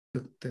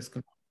this.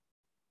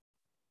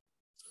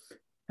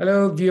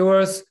 Hello,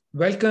 viewers.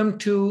 Welcome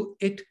to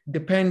It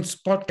Depends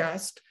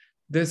podcast.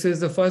 This is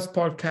the first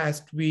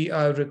podcast we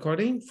are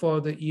recording for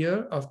the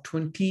year of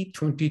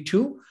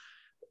 2022.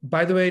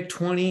 By the way,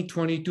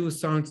 2022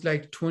 sounds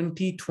like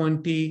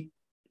 2020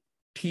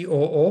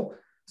 TOO.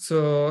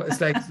 So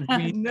it's like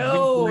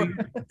no,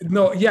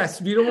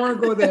 yes, we don't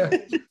want to go there.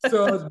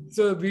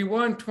 So we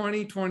want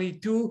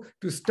 2022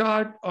 to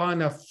start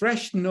on a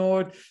fresh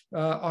note,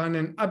 on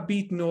an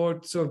upbeat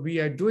note. So we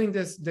are doing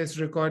this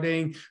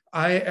recording.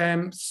 I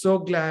am so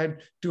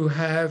glad to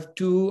have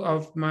two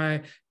of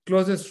my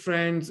closest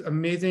friends,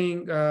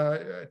 amazing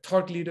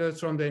thought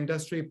leaders from the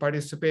industry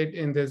participate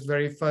in this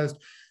very first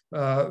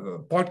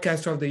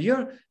podcast of the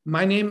year.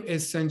 My name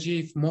is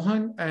Sanjeev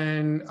Mohan,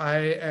 and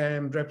I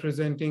am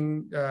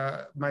representing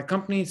my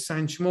company,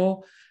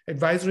 Sanchmo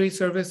Advisory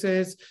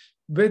Services.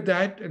 With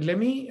that, let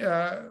me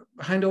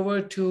hand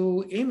over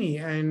to Amy.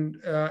 And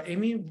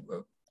Amy,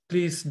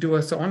 please do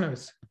us the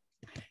honors.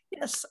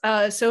 Yes.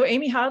 So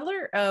Amy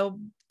Hodler,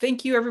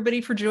 thank you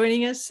everybody for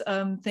joining us.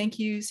 Thank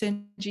you,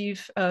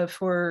 Sanjeev,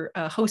 for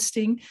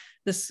hosting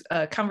this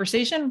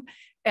conversation.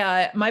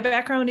 My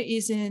background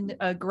is in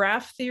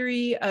graph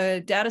theory,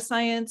 data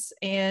science,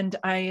 and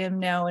I am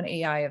now an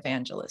AI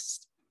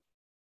evangelist.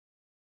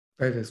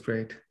 That is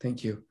great.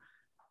 Thank you.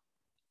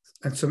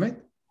 And Sumit?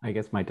 I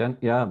guess my turn.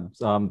 Yeah.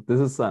 This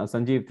is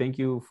Sanjeev. Thank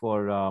you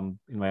for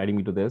inviting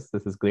me to this.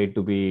 This is great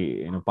to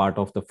be part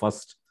of the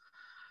first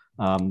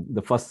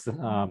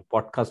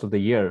podcast of the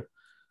year.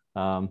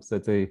 So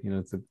it's a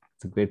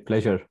great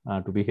pleasure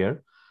to be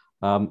here.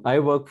 I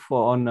work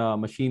on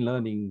machine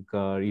learning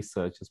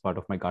research as part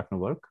of my Gartner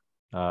work.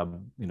 I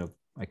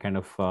kind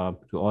of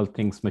do all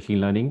things machine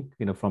learning,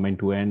 from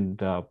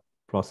end-to-end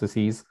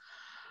processes,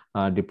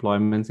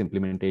 deployments,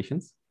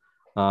 implementations.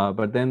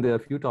 But then there are a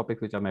few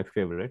topics which are my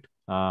favorite.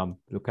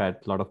 Look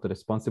at a lot of the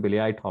responsible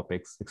AI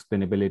topics,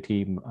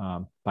 explainability,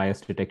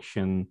 bias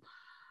detection,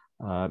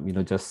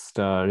 just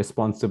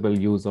responsible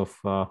use of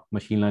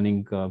machine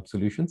learning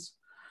solutions.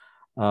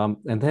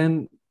 And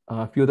then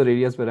a few other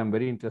areas where I'm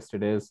very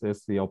interested is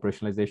the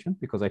operationalization,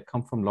 because I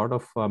come from a lot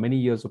of many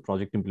years of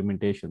project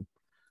implementation.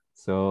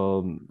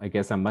 So I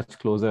guess I'm much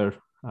closer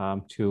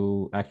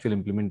to actual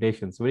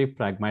implementations, very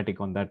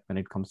pragmatic on that when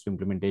it comes to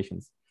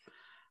implementations.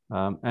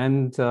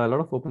 And a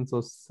lot of open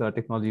source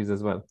technologies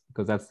as well,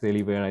 because that's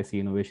really where I see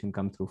innovation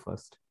come through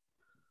first.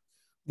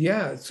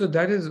 Yeah, so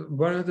that is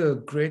one of the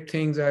great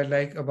things I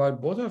like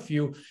about both of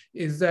you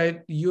is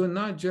that you're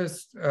not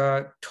just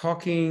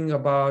talking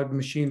about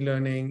machine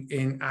learning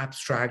in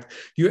abstract,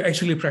 you're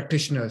actually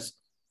practitioners.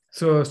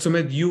 So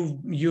Sumit,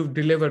 you've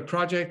delivered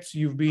projects,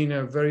 you've been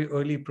a very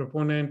early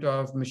proponent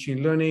of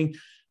machine learning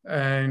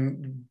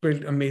and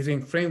built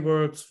amazing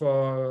frameworks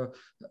for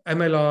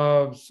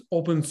MLOps,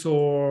 open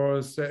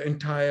source,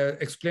 entire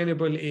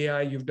explainable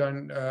AI. You've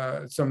done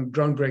some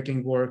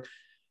groundbreaking work.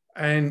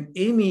 And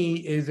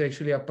Amy is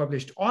actually a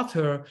published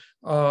author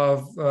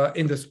of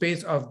in the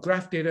space of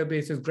graph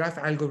databases, graph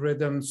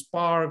algorithms,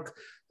 Spark,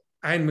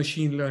 and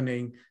machine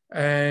learning.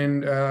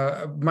 And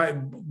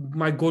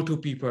my go-to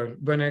people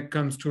when it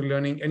comes to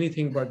learning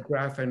anything about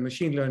graph and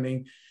machine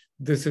learning,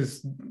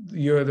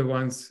 you're the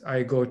ones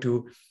I go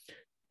to.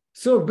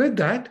 So with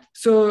that,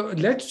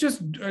 let's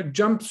just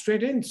jump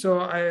straight in. So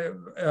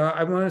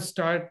I want to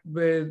start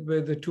with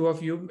the two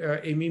of you.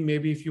 Amy,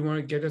 maybe if you want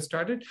to get us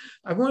started.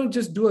 I want to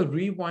just do a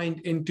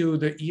rewind into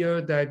the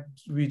year that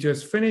we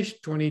just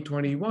finished,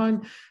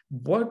 2021.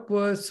 What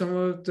were some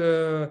of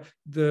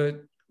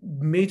the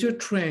major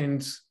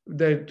trends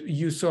that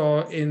you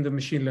saw in the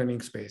machine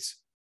learning space?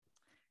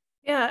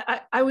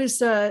 Yeah, I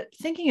was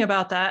thinking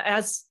about that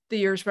as the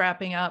year's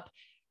wrapping up.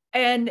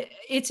 And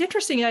it's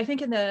interesting, I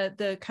think in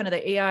the kind of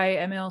the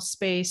AI ML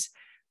space,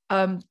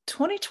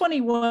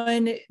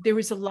 2021, there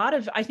was a lot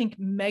of, I think,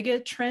 mega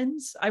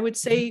trends, I would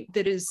say,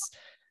 that is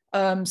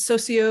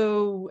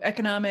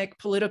socioeconomic,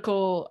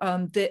 political,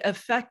 that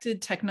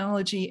affected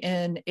technology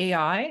and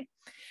AI.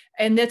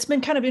 And that's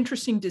been kind of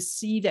interesting to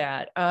see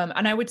that.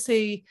 And I would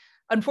say,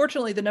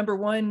 unfortunately, the number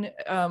one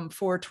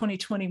for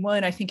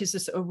 2021, I think, is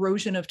this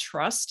erosion of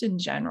trust in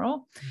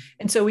general.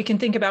 And so we can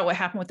think about what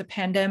happened with the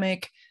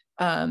pandemic,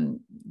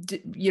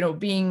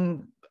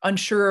 being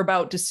unsure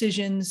about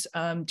decisions,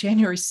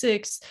 January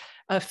 6th,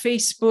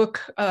 Facebook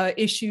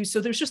issues.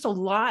 So there's just a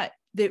lot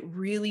that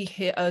really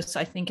hit us,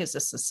 I think, as a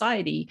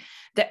society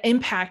that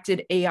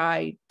impacted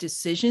AI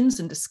decisions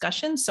and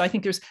discussions. So I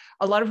think there's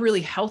a lot of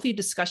really healthy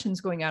discussions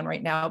going on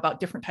right now about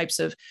different types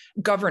of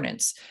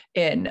governance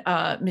in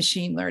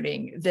machine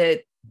learning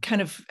that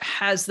kind of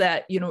has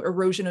that,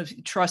 erosion of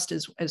trust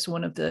as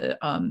one of the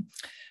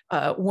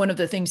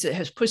things that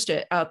has pushed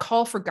it.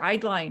 Call for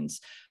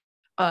guidelines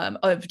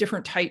of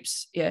different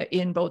types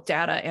in both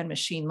data and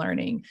machine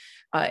learning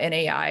and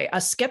AI.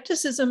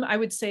 Skepticism, I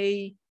would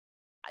say,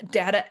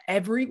 data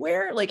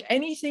everywhere, like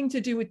anything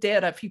to do with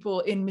data, people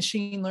in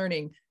machine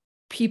learning,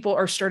 people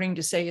are starting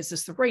to say, is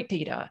this the right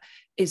data?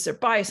 Is there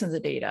bias in the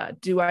data?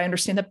 Do I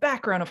understand the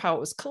background of how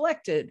it was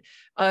collected?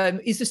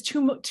 Is this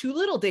too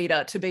little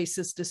data to base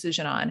this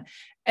decision on?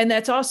 And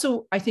that's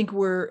also, I think,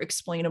 where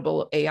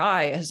explainable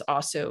AI is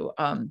also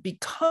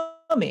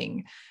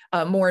becoming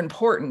more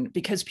important,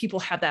 because people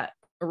have that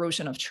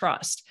erosion of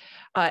trust.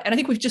 And I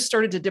think we've just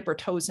started to dip our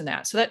toes in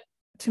that. So that,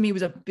 to me,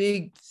 was a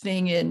big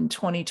thing in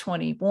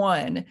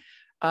 2021.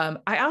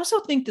 I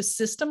also think the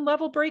system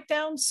level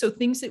breakdowns, so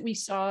things that we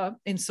saw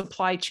in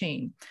supply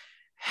chain,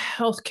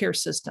 healthcare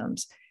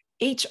systems,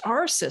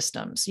 HR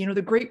systems,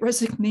 the Great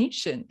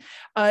Resignation,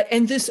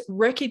 and this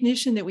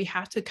recognition that we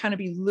have to kind of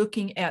be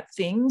looking at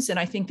things. And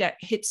I think that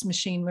hits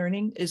machine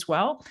learning as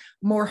well,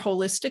 more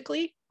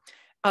holistically,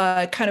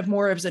 kind of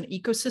more as an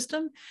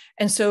ecosystem.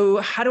 And so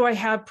how do I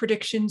have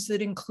predictions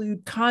that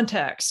include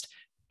context,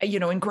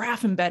 and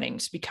graph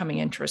embeddings becoming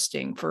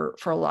interesting for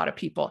a lot of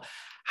people?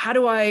 How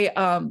do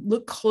I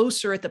look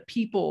closer at the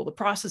people, the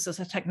processes,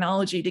 the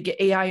technology to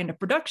get AI into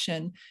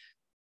production,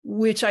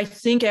 which I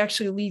think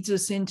actually leads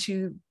us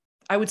into,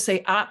 I would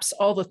say, ops,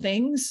 all the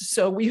things.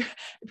 So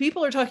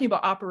people are talking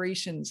about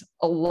operations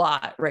a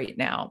lot right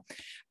now.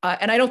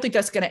 And I don't think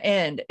that's going to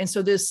end. And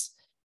so this,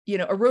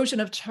 erosion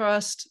of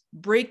trust,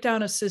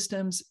 breakdown of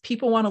systems,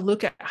 people want to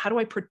look at, how do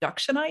I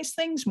productionize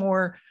things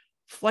more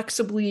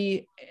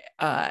flexibly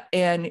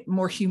and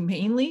more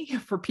humanely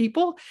for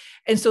people?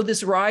 And so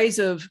this rise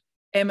of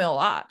ML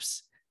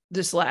ops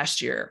this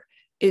last year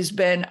has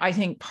been, I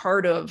think,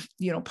 part of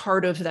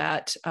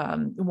that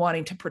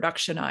wanting to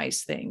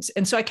productionize things.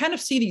 And so I kind of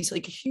see these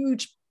like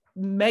huge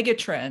mega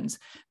trends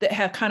that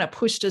have kind of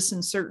pushed us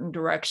in certain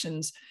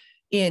directions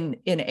in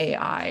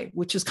AI,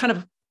 which is kind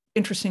of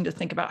interesting to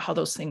think about how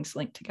those things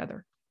link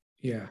together.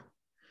 Yeah.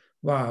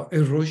 Wow.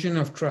 Erosion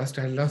of trust.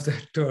 I love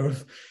that term.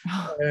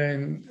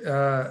 And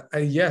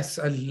yes,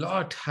 a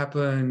lot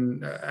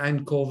happened,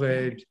 and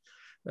COVID,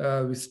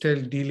 we're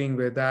still dealing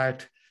with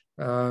that.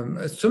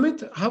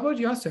 Sumit, how about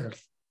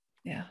yourself?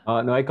 Yeah.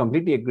 No, I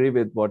completely agree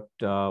with what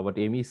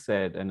Amy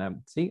said, and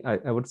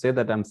I would say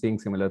that I'm seeing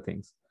similar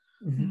things.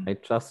 Mm-hmm.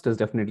 Right? Trust is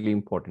definitely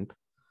important.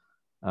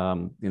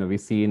 We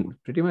see in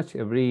pretty much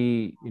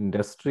every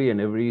industry and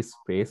every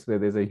space where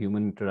there's a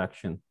human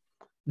interaction,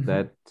 mm-hmm.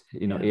 that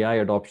AI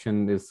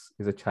adoption is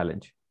a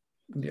challenge.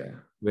 Yeah.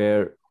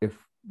 Where if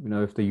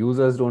the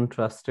users don't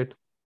trust it,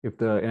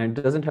 and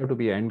it doesn't have to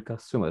be an end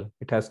customer,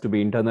 it has to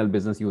be internal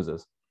business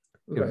users.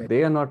 If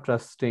they are not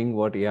trusting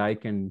what AI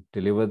can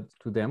deliver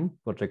to them,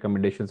 what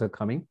recommendations are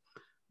coming,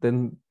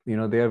 then they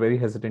are very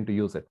hesitant to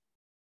use it.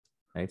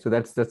 Right. So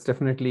that's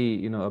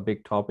definitely a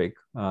big topic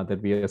that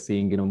we are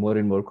seeing more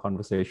and more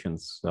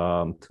conversations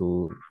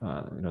through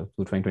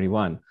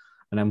 2021,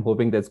 and I'm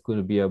hoping that's going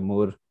to be a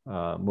more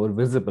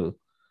visible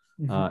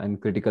mm-hmm.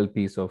 and critical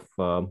piece of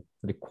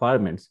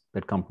requirements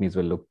that companies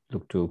will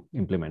look to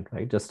implement.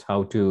 Right. Just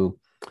how to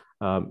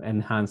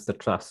enhance the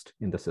trust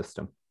in the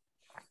system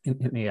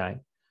in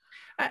AI.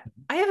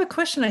 I have a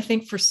question, I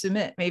think, for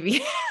Sumit,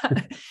 maybe,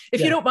 if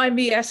you don't mind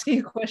me asking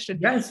a question.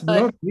 Yes,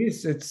 no,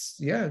 please.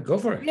 Go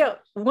for it. Yeah.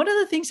 One of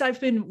the things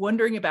I've been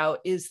wondering about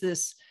is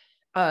this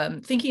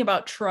thinking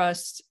about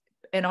trust,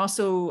 and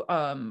also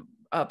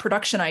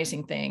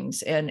productionizing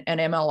things and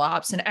ML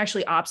ops, and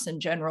actually ops in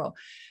general,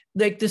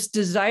 like this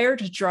desire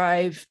to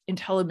drive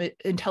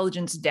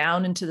intelligence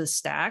down into the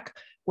stack,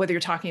 whether you're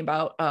talking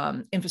about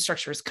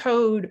infrastructure as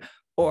code,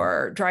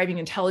 or driving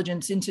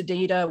intelligence into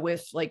data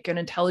with like an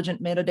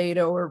intelligent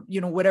metadata, or,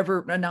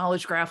 whatever, a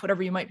knowledge graph,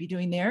 whatever you might be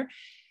doing there.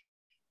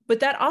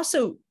 But that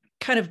also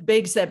kind of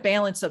begs that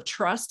balance of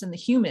trust and the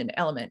human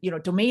element,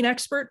 domain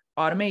expert,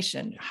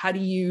 automation. How do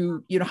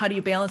you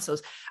balance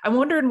those? I'm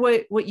wondering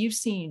what you've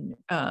seen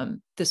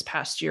this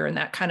past year in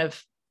that kind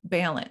of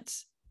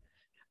balance.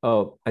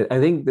 Oh, I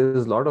think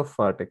there's a lot of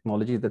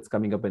technology that's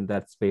coming up in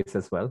that space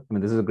as well. I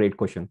mean, this is a great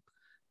question.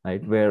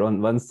 Right, where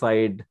on one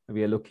side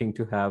we are looking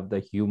to have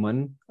the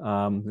human,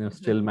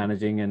 still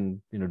managing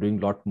and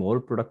doing a lot more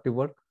productive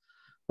work,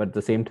 but at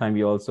the same time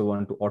we also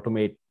want to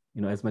automate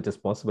as much as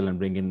possible and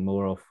bring in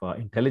more of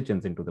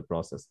intelligence into the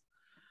process.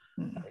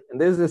 Mm-hmm. And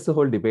there's this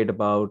whole debate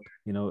about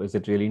is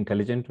it really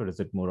intelligent or is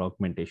it more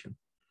augmentation?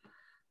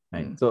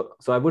 Right. Mm-hmm.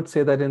 So I would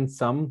say that in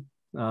some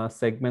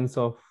segments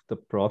of the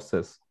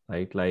process,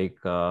 right, like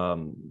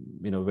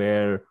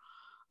where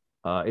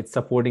it's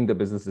supporting the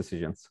business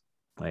decisions.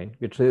 Right,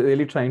 we're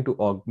really trying to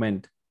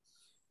augment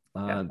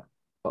the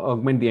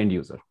end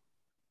user.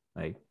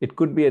 Right, it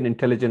could be an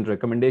intelligent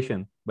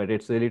recommendation, but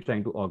it's really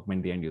trying to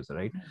augment the end user.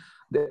 Right,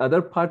 the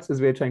other parts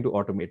is we're trying to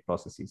automate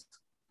processes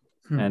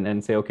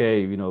and say,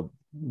 okay,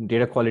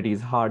 data quality is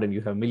hard, and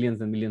you have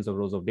millions and millions of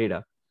rows of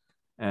data,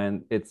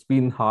 and it's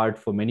been hard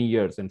for many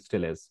years and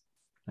still is.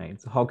 Right,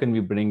 so how can we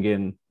bring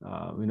in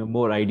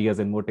more ideas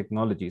and more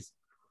technologies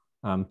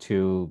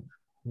to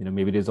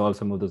maybe resolve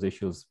some of those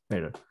issues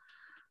better.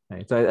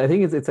 Right. So I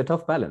think it's a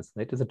tough balance,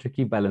 right? It's a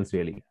tricky balance,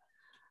 really.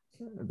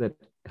 That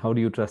how do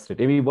you trust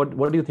it? Amy, what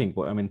do you think?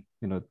 I mean,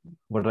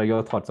 what are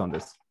your thoughts on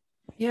this?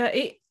 Yeah,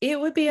 it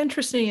would be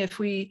interesting if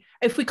we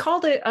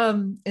called it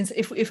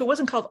if it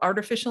wasn't called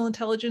artificial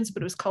intelligence,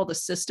 but it was called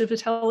assistive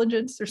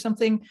intelligence or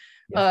something,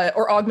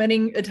 or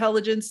augmenting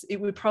intelligence.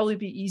 It would probably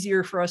be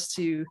easier for us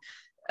to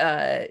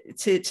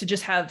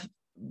just have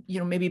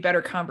maybe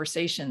better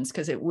conversations,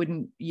 because it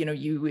wouldn't,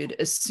 you would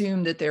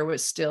assume that there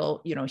was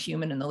still,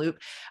 human in the loop.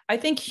 I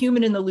think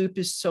human in the loop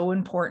is so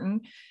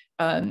important,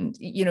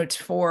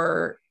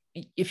 for,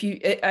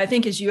 I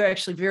think, as you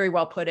actually very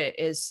well put it,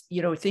 is,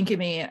 think of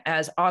me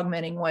as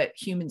augmenting what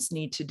humans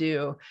need to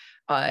do,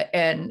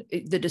 and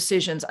the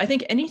decisions. I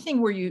think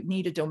anything where you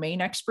need a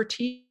domain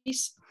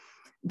expertise,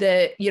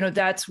 that,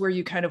 that's where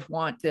you kind of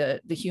want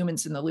the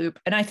humans in the loop.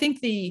 And I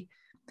think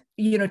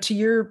to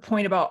your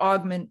point about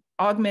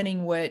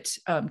augmenting what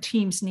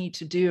teams need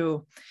to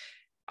do,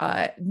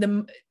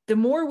 the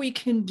more we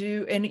can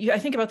do, and I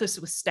think about this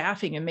with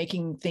staffing and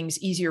making things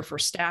easier for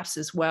staffs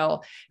as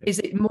well, is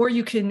it more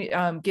you can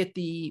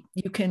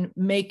you can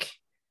make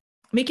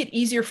it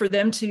easier for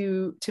them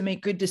to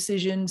make good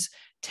decisions,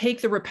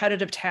 take the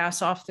repetitive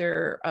tasks off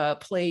their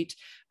plate,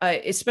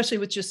 especially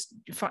with just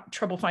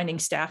trouble finding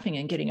staffing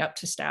and getting up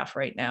to staff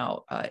right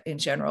now in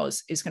general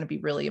is going to be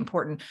really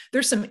important.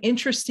 There's some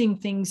interesting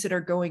things that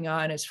are going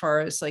on as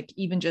far as like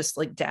even just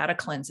like data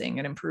cleansing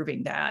and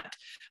improving that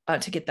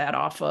to get that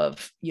off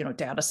of,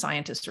 data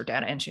scientists or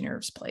data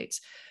engineers' plates.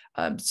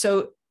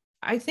 So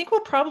I think we'll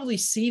probably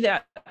see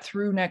that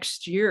through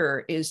next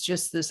year, is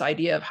just this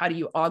idea of how do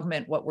you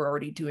augment what we're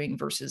already doing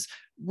versus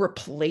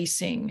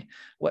replacing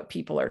what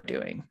people are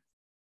doing.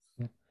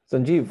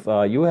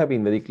 Sanjeev, you have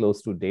been very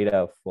close to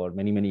data for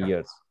many, many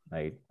years,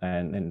 right?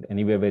 And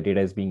anywhere where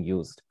data is being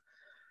used.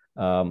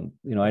 I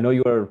know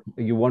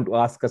you want to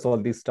ask us all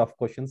these tough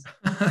questions,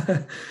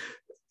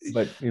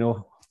 but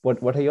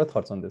what are your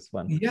thoughts on this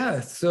one? Yeah,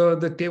 so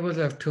the tables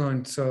have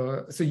turned.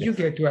 So you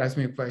get to ask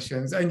me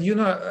questions, and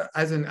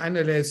as an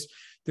analyst,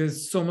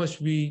 there's so much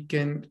we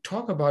can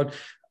talk about.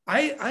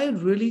 I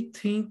really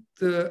think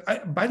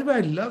by the way,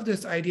 I love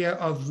this idea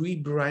of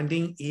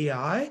rebranding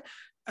AI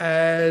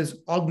as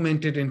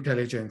augmented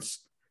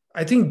intelligence.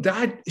 I think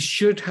that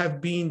should have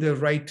been the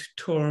right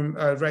term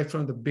right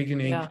from the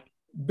beginning,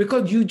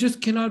 because you just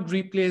cannot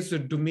replace the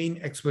domain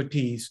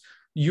expertise.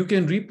 You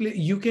can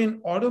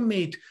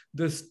automate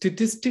the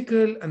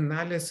statistical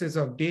analysis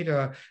of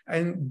data.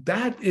 And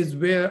that is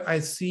where I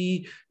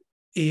see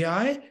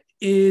AI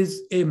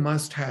is a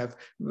must-have.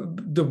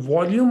 The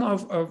volume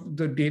of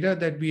the data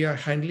that we are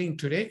handling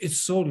today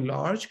is so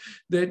large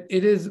that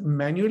it is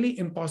manually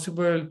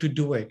impossible to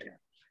do it.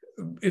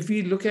 If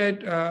we look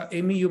at,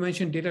 Amy, you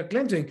mentioned data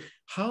cleansing.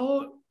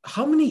 How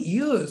many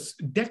years,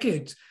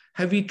 decades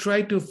have we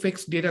tried to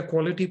fix data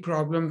quality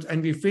problems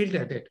and we failed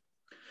at it?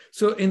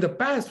 So in the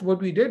past,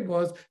 what we did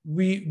was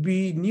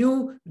we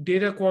knew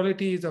data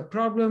quality is a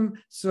problem.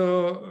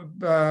 So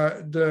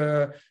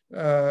the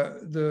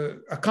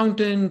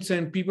accountants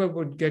and people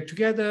would get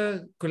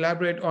together,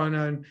 collaborate on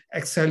an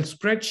Excel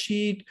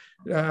spreadsheet,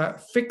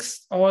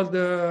 fix all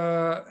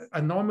the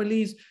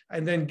anomalies,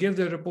 and then give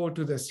the report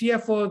to the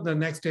CFO. The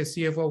next day,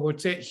 CFO would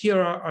say,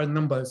 here are our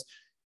numbers.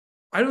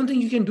 I don't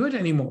think you can do it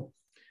anymore.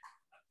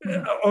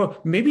 Or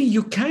maybe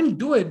you can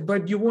do it,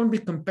 but you won't be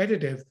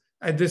competitive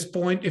at this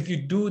point if you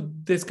do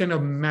this kind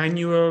of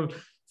manual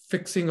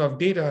fixing of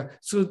data.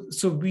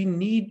 So we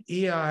need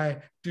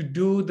AI to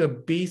do the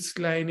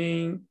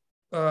baselining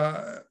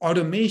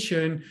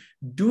automation,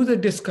 do the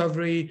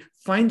discovery,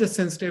 find the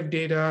sensitive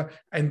data,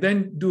 and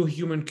then do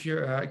human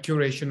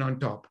curation on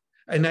top.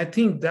 And I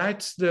think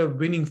that's the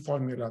winning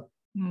formula.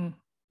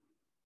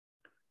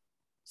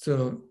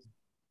 So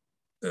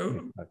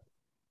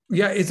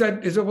yeah, is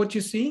that what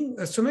you're seeing,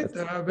 Sumit?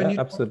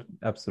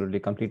 Absolutely,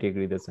 completely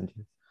agree with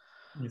Sanjeev.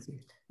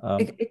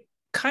 It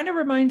kind of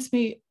reminds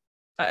me,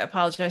 I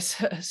apologize,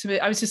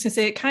 I was just gonna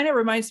say, it kind of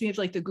reminds me of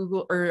like the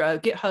Google or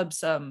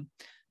GitHub's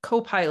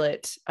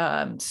Copilot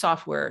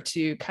software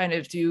to kind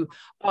of do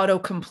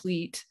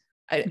autocomplete.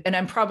 And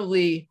I'm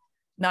probably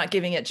not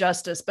giving it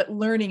justice, but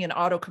learning an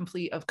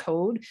autocomplete of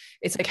code.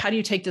 It's like, how do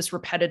you take this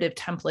repetitive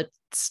template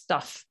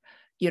stuff,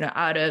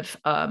 out of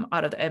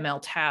the ML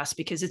task?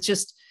 Because it's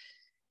just,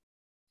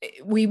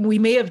 we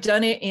may have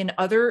done it in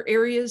other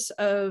areas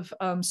of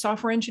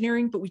software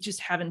engineering, but we just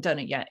haven't done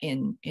it yet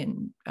in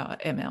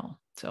ML.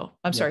 So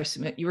I'm sorry,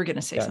 Sumit, you were going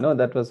to say something. No,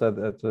 that's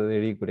a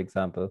really good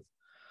example.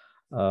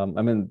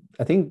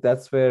 I think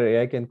that's where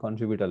AI can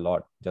contribute a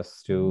lot,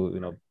 just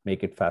to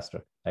make it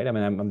faster, right?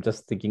 I'm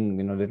just thinking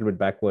a little bit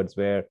backwards,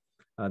 where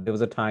there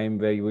was a time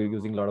where you were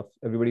using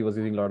everybody was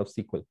using a lot of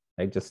SQL,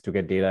 right, just to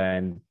get data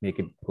and make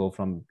it go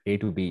from A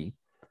to B.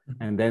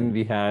 And then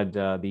we had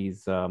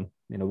these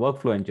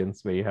workflow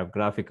engines where you have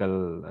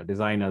graphical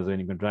designers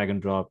and you can drag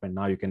and drop, and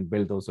now you can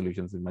build those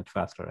solutions much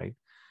faster, right?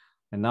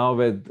 And now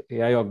with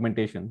AI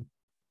augmentation,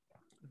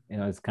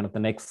 it's kind of the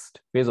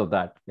next phase of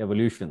that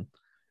evolution,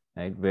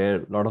 right,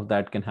 where a lot of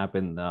that can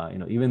happen,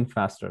 even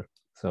faster.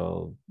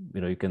 So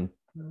you can,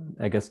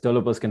 I guess,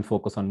 developers can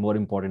focus on more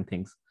important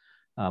things,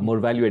 more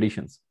value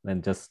additions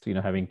than just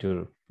having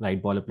to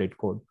write boilerplate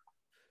code.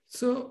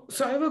 So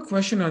I have a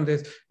question on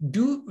this.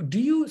 Do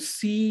you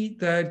see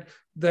that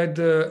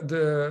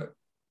the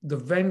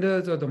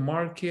vendors or the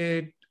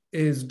market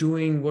is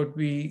doing what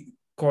we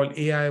call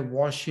AI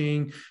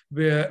washing,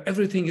 where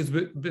everything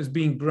is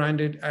being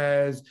branded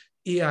as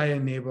AI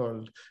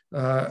enabled?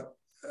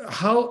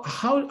 how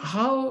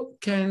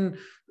can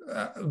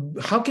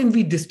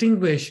we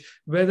distinguish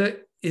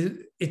whether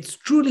it's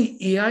truly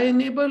AI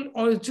enabled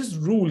or it's just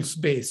rules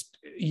based?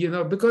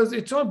 Because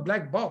it's all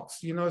black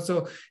box.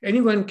 So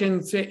anyone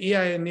can say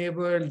AI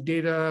enabled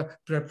data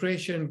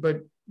preparation,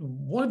 but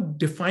what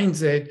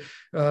defines it?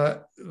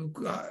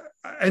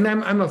 And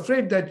I'm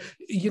afraid that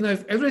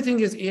if everything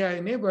is AI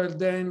enabled,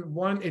 then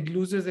one, it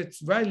loses its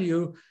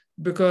value,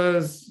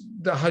 because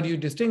how do you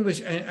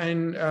distinguish?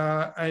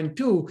 And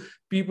two,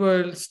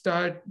 people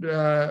start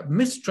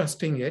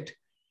mistrusting it.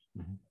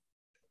 Mm-hmm.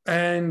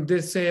 And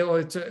they say, oh,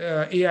 it's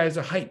AI is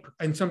a hype.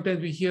 And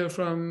sometimes we hear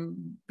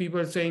from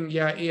people saying,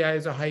 yeah, AI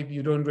is a hype.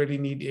 You don't really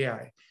need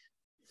AI.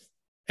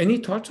 Any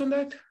thoughts on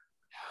that?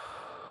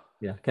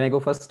 Yeah. Can I go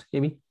first,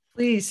 Amy?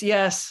 Please.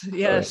 Yes.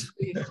 Yes.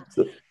 Please.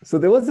 So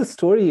there was a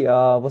story,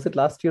 was it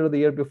last year or the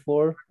year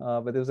before,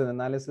 where there was an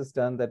analysis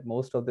done that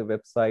most of the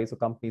websites or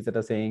companies that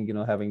are saying,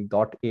 having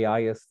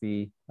 .ai as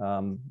the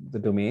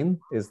domain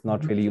is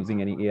not really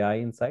using any AI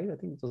inside. I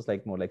think it was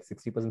more like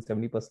 60%,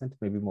 70%,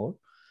 maybe more.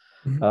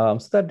 Mm-hmm.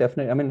 So that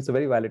definitely, it's a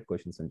very valid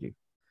question, Sanjeev.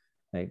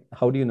 Like,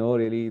 how do you know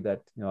really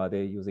that, are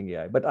they using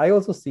AI? But I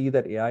also see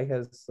that AI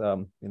has,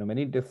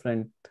 many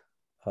different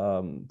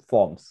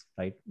forms,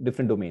 right?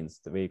 Different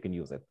domains, the way you can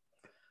use it.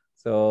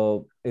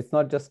 So it's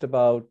not just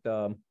about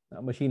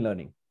machine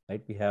learning,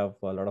 right? We have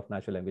a lot of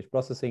natural language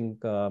processing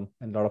and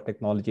a lot of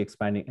technology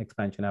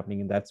expansion happening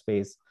in that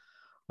space.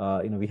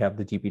 We have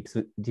the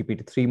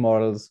GPT-3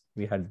 models,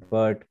 we had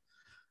BERT.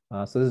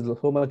 So there's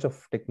so much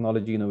of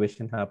technology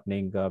innovation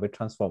happening with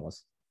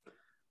transformers,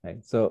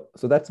 right? So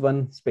that's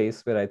one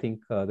space where I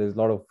think there's a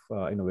lot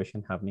of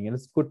innovation happening, and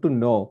it's good to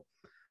know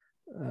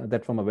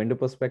that from a vendor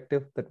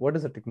perspective, that what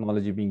is the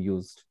technology being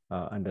used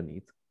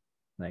underneath,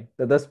 right?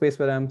 The other space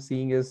where I'm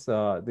seeing is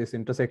this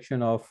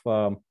intersection of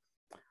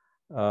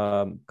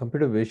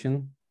computer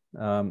vision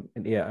and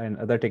AI and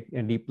other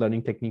and deep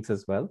learning techniques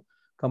as well,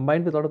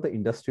 combined with a lot of the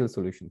industrial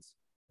solutions,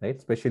 right?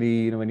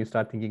 Especially when you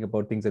start thinking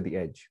about things at the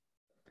edge.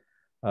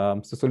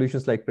 So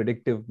solutions like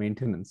predictive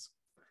maintenance,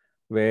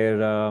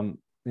 where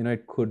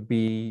it could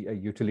be a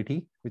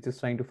utility which is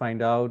trying to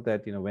find out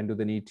that when do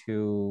they need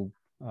to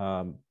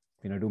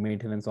do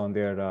maintenance on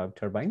their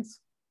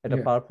turbines at a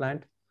power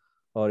plant,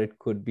 or it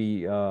could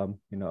be a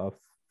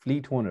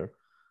fleet owner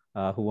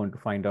who want to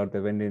find out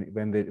that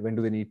when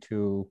do they need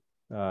to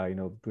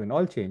do an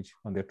oil change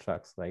on their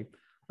trucks, right?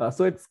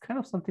 So it's kind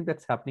of something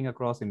that's happening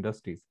across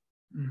industries.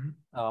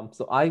 Mm-hmm.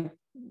 So I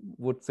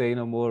would say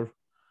more.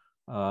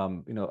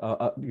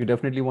 You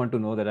definitely want to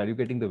know that are you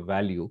getting the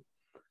value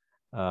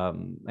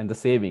and the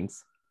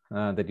savings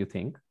that you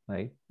think,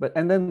 right?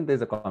 And then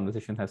there's a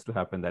conversation has to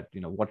happen that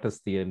what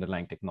is the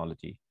underlying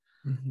technology.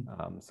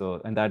 Mm-hmm.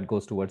 And that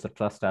goes towards the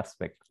trust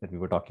aspect that we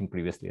were talking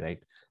previously,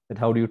 right? That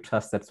how do you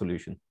trust that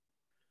solution?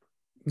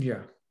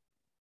 Yeah.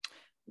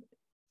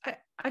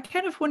 I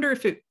kind of wonder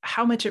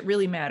how much it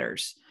really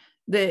matters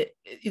that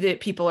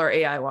people are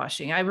AI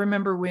washing. I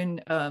remember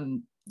when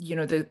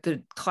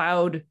the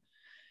cloud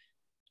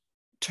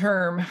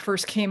term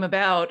first came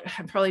about.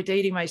 I'm probably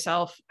dating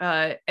myself,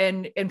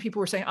 and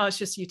people were saying, "Oh, it's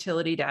just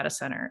utility data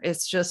center.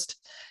 It's just,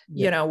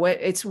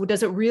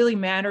 does it really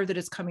matter that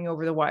it's coming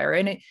over the wire?"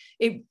 And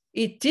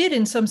it did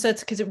in some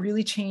sense, because it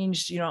really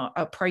changed,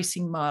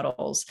 pricing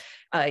models,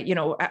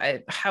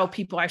 how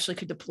people actually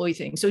could deploy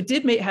things. So it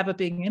did have a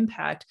big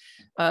impact.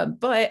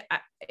 But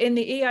in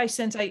the AI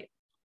sense,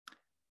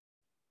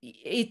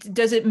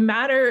 does it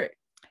matter?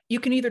 You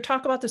can either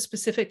talk about the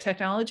specific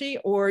technology,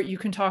 or you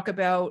can talk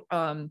about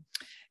an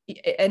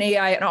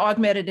AI, an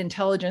augmented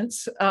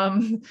intelligence,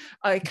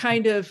 a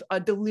kind of a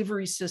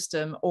delivery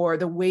system, or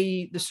the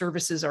way the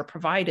services are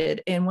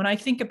provided. And when I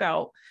think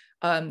about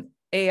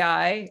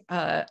AI,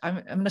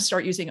 I'm going to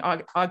start using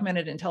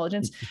augmented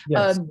intelligence.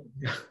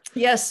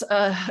 Yes,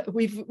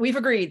 we've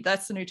agreed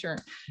that's the new term.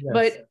 Yes.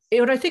 But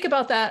when I think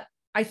about that,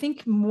 I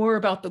think more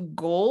about the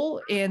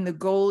goal, and the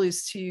goal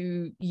is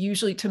to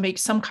usually to make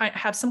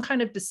have some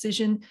kind of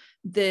decision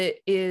that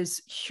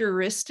is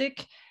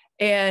heuristic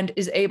and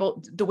is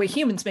able, the way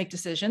humans make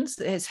decisions,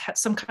 has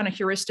some kind of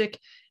heuristic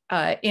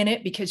in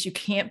it, because you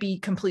can't be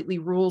completely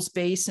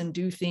rules-based and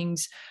do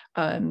things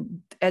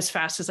as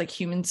fast as like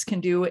humans can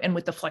do, and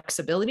with the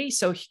flexibility.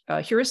 So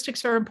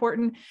heuristics are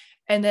important.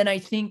 And then I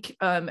think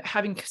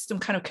having some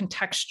kind of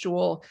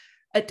contextual,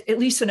 at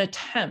least an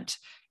attempt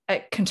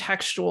at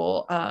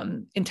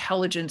contextual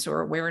intelligence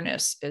or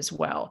awareness as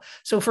well.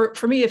 So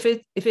for me, if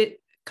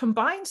it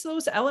combines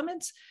those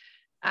elements,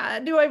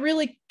 do I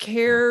really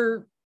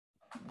care,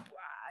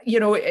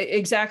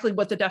 exactly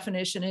what the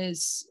definition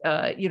is,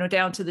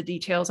 down to the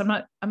details? I'm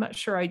not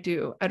sure I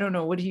do. I don't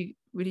know. What do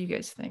you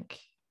guys think?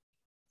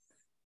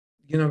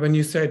 When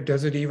you said,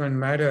 does it even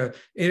matter?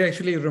 It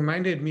actually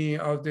reminded me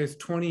of this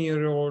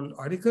 20-year-old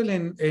article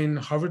in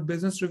Harvard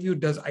Business Review,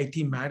 Does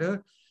IT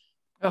Matter?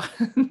 Oh.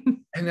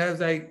 And I was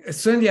like,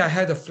 suddenly I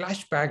had a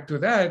flashback to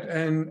that,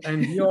 and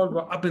we all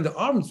were up in the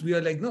arms. We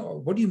are like,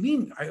 no, what do you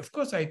mean? Of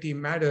course IT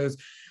matters.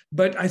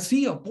 But I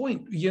see your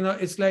point.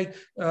 It's like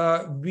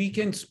we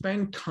can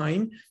spend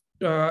time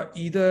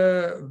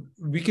either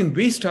we can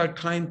waste our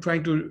time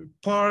trying to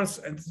parse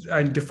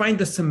and define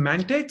the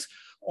semantics,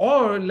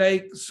 or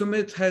like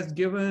Sumit has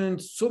given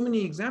so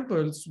many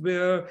examples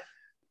where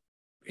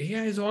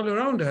AI is all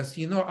around us.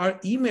 Our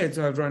emails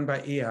are run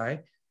by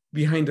AI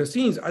behind the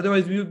scenes.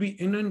 Otherwise, we would be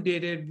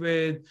inundated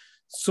with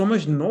so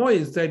much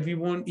noise that we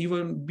won't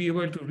even be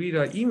able to read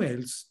our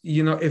emails,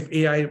 if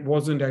AI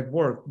wasn't at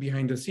work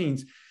behind the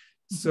scenes.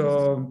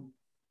 So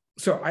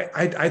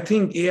I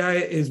think AI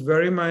is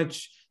very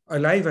much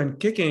alive and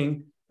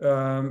kicking,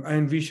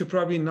 and we should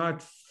probably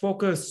not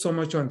focus so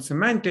much on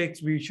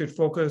semantics. We should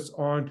focus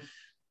on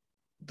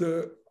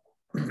the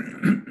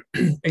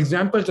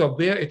examples of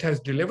where it has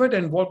delivered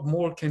and what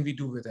more can we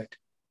do with it.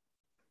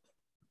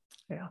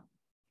 Yeah.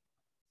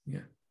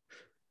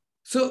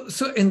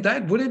 So in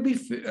that, would it be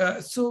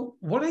so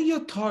what are your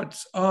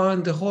thoughts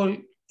on the whole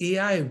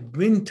AI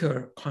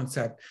winter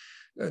concept?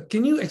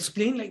 Can you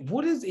explain, like,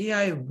 what is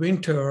AI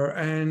winter?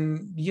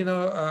 And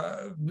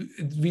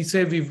we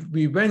say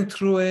we went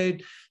through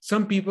it.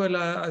 Some people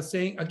are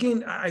saying,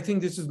 again, I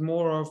think this is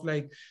more of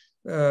like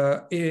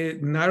a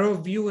narrow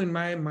view in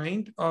my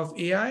mind of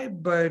AI,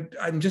 but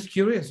I'm just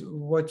curious,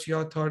 what's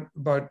your thought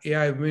about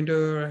AI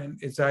winter,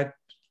 and is that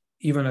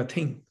even a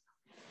thing?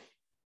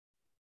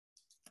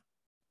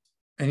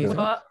 Well,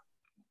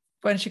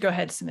 why don't you go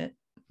ahead, Sumit?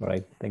 All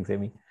right. Thanks,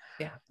 Amy.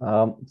 Yeah.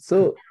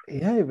 So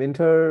AI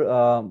winter,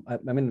 I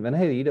mean, when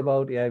I read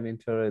about AI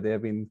winter, there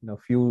have been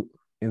few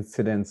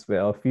instances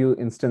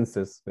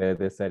where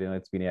they said,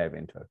 it's been AI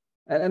winter.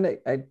 And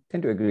I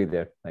tend to agree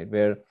there, right?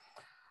 Where,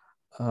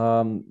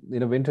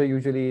 winter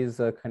usually is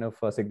a kind of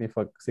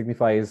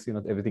signifies,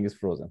 everything is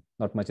frozen,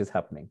 not much is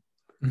happening.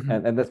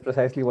 Mm-hmm. And that's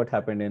precisely what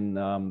happened in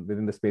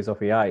within the space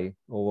of AI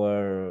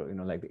over,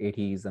 like the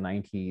 80s, the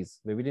 90s,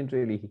 where we didn't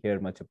really hear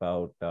much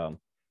about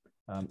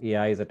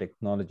AI as a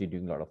technology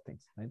doing a lot of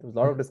things. Right? There was a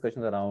lot of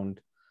discussions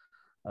around,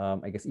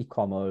 I guess,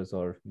 e-commerce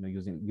or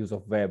use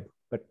of web,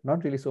 but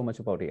not really so much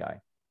about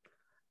AI.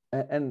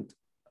 And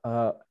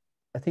I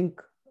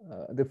think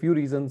the few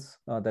reasons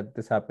that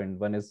this happened.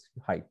 One is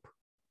hype,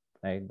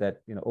 right?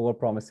 That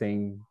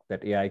over-promising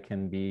that AI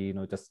can be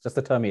just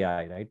the term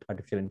AI, right?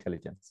 Artificial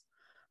intelligence.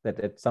 That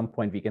at some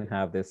point we can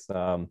have this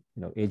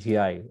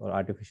AGI, or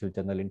artificial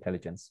general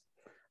intelligence,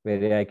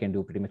 where AI can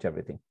do pretty much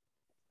everything.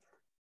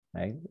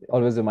 Right? It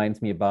always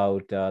reminds me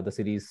about the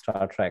series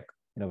Star Trek,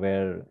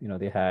 where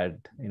they had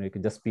you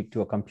can just speak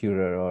to a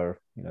computer, or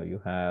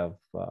you have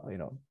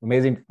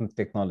amazing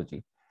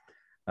technology.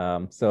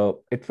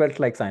 So it felt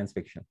like science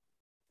fiction,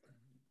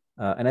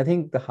 and I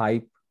think the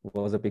hype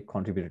was a big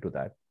contributor to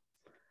that.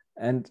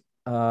 And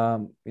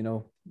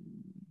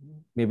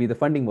maybe the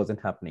funding wasn't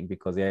happening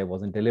because AI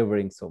wasn't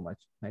delivering so much.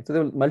 Right? So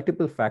there were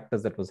multiple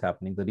factors that was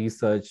happening. The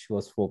research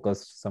was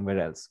focused somewhere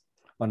else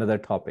on other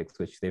topics,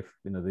 which the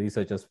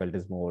researchers felt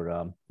is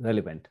more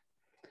relevant.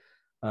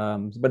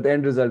 But the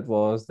end result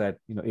was that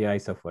AI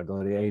suffered,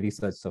 or AI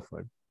research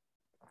suffered.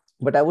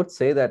 But I would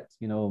say that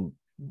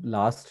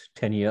last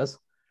 10 years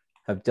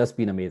have just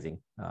been amazing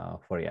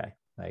for AI.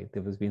 Right?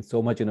 There has been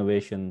so much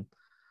innovation,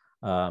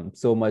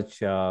 so much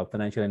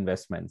financial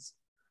investments.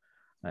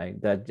 Right,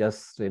 that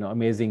just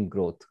amazing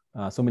growth.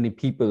 So many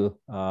people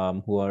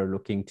who are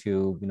looking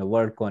to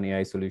work on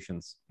AI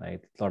solutions.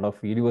 Right, a lot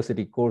of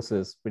university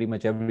courses. Pretty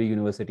much every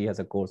university has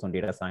a course on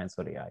data science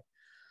or AI.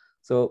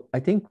 So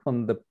I think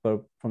from the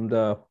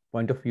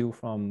point of view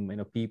from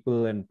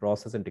people and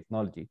process and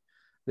technology,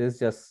 there's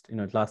just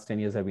last 10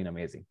 years have been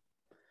amazing.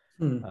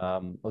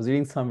 I was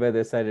reading somewhere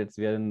they said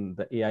we're in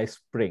the AI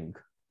spring.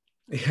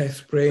 AI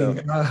spring.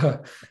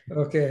 So,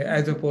 okay,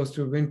 as opposed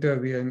to winter,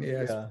 we are in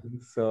AI spring.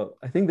 So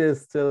I think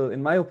there's still,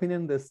 in my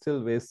opinion, there's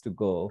still ways to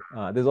go.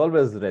 There's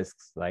always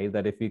risks, right?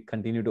 That if we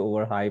continue to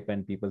overhype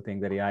and people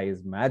think that AI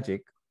is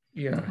magic,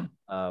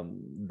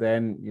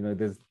 then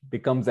there's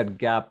becomes that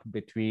gap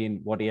between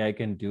what AI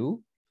can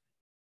do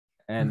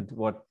and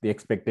what the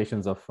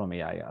expectations from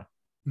AI are.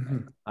 Mm-hmm.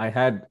 I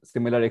had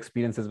similar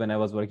experiences when I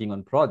was working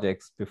on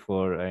projects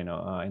before, in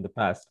the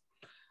past,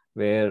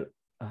 where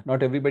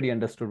not everybody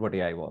understood what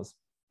AI was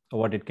or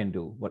what it can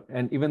do.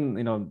 And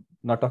even,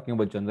 not talking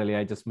about general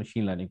AI, just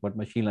machine learning, what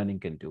machine learning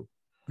can do.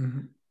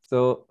 Mm-hmm.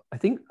 So I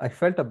think I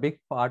felt a big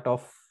part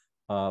of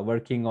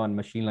working on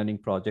machine learning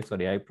projects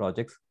or AI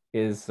projects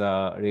is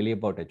really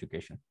about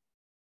education.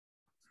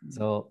 Mm-hmm.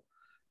 So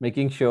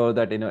making sure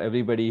that,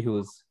 everybody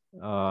who's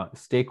a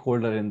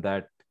stakeholder in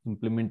that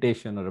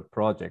implementation or a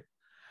project,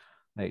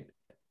 right,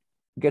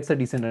 gets a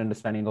decent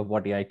understanding of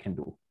what AI can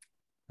do.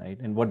 Right?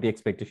 And what the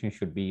expectation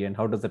should be, and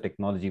how does the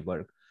technology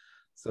work.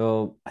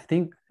 So I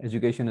think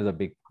education is a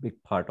big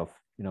part of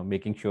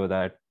making sure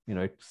that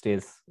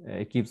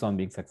it keeps on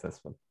being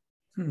successful.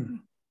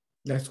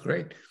 That's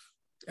great.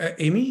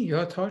 Amy,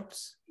 your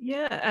thoughts?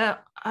 Yeah,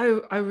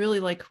 I really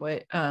like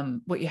what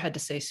you had to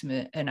say,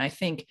 Sumit, and I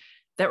think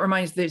that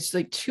reminds, there's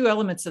like two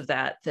elements of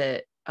that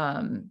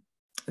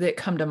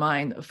come to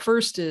mind.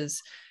 First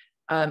is,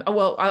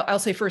 well, I'll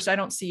say first, I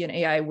don't see an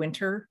AI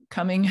winter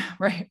coming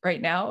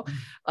right now,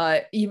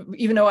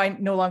 even though I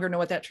no longer know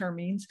what that term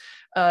means,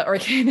 or I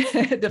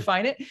can't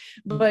define it.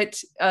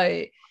 But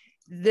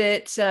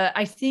that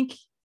I think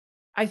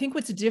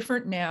what's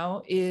different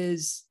now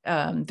is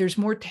there's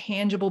more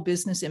tangible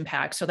business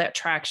impact. So that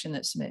traction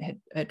that Sumit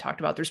had talked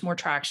about, there's more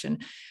traction.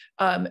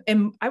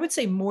 And I would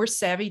say more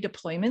savvy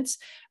deployments.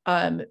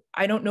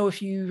 I don't know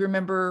if you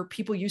remember,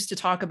 people used to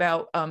talk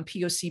about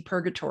POC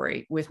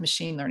purgatory with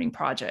machine learning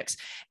projects,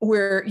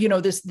 where,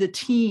 the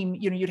team,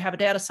 you'd have a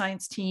data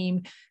science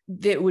team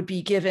that would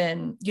be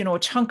given, a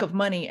chunk of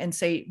money and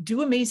say,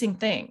 do amazing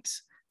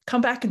things.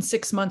 Come back in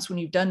 6 months when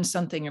you've done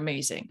something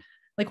amazing.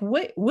 Like,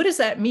 what does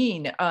that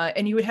mean?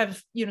 And you would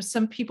have,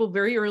 some people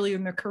very early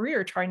in their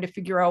career trying to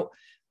figure out,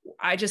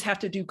 I just have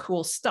to do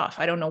cool stuff.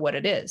 I don't know what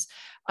it is.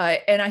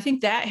 And I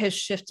think that has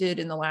shifted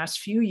in the last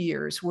few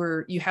years,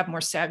 where you have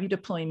more savvy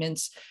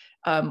deployments,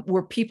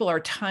 where people are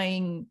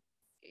tying,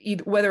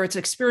 whether it's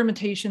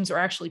experimentations or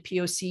actually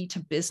POC, to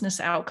business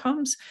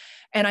outcomes.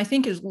 And I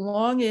think as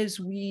long as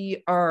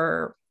we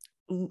are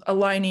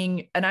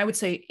aligning, and I would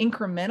say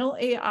incremental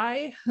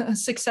AI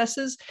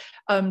successes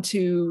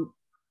to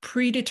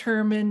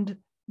predetermined,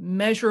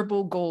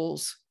 measurable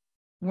goals,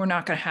 we're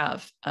not going to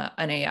have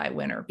an AI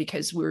winner,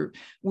 because we're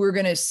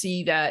going to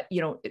see that,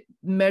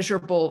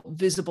 measurable,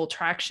 visible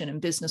traction,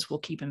 and business will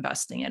keep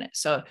investing in it.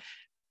 So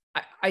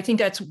I think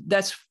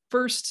that's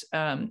first,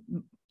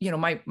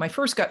 my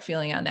first gut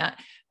feeling on that,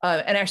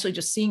 and actually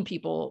just seeing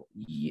people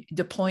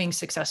deploying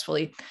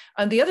successfully.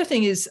 The other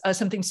thing is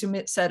something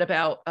Sumit said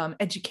about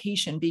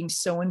education being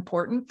so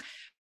important.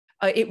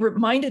 It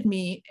reminded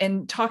me,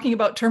 and talking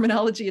about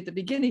terminology at the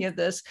beginning of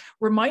this,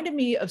 reminded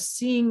me of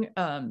seeing,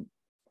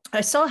 I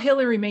saw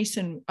Hilary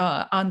Mason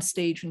on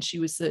stage when she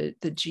was the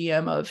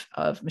GM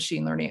of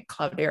machine learning at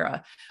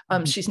Cloudera.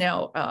 She's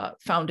now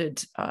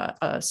founded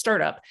a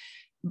startup.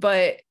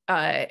 But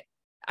I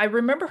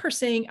remember her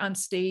saying on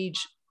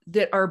stage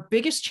that our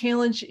biggest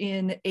challenge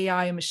in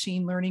AI and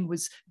machine learning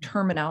was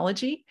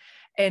terminology,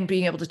 and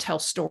being able to tell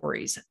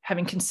stories,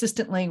 having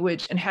consistent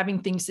language, and having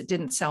things that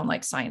didn't sound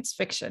like science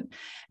fiction.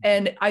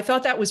 And I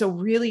thought that was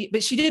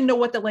but she didn't know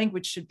what the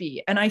language should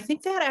be. And I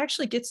think that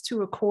actually gets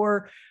to a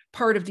core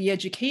part of the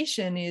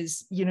education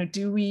is,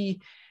 do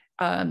we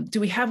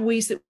have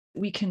ways that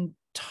we can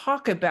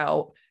talk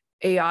about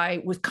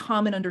AI with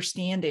common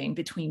understanding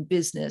between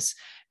business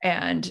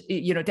and,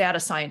 data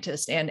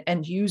scientists and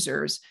end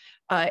users.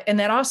 And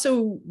that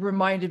also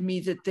reminded me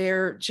that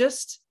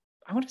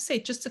I want to say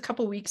just a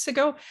couple of weeks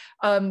ago,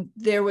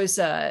 there was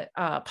a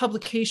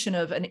publication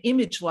of an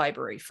image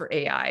library for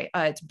AI.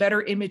 It's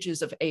Better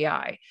Images of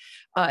AI.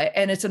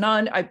 And it's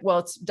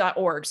it's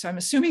 .org. So I'm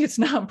assuming it's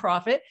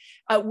nonprofit,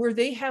 where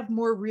they have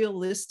more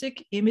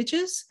realistic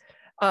images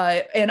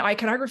and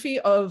iconography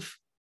of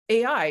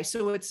AI.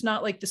 So it's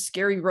not like the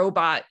scary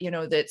robot,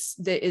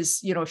 that is,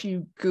 if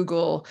you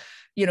Google,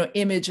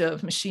 image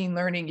of machine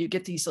learning, you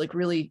get these like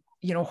really,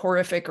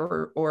 horrific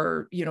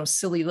or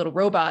silly little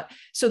robot.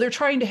 So they're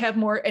trying to have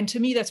more, and to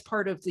me, that's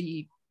part of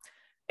the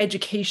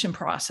education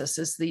process,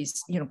 is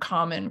these,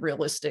 common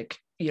realistic,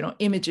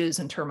 images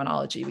and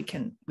terminology we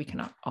can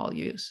all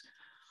use.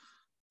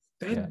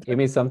 Yeah.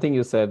 Amy, something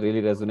you said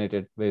really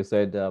resonated, where you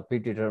said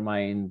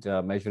predetermined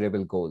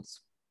measurable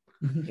goals.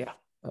 Yeah.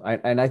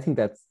 And I think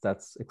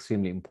that's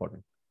extremely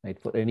important, right?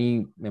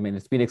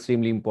 It's been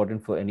extremely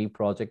important for any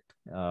project,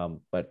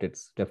 but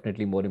it's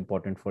definitely more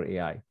important for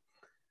AI,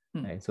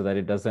 right? So that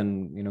it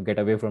doesn't, get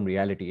away from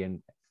reality.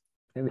 And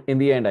in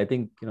the end, I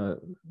think,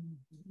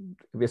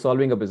 we're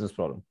solving a business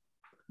problem.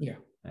 Yeah.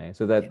 Right?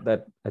 So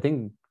that I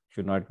think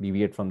should not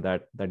deviate from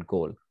that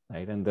goal,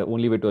 right? And the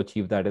only way to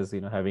achieve that is,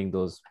 having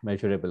those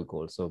measurable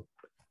goals. So,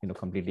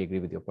 completely agree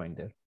with your point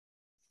there.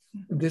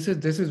 This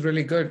is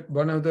really good.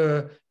 One of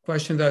the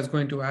questions I was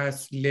going to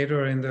ask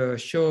later in the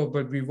show,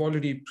 but we've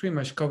already pretty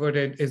much covered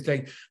it, is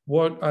like,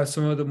 what are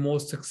some of the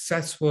most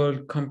successful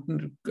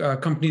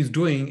companies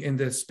doing in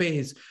this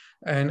space?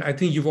 And I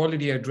think you've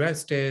already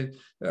addressed,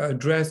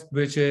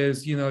 which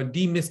is,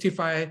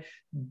 demystify,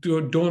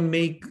 don't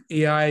make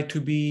AI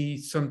to be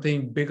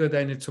something bigger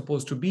than it's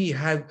supposed to be.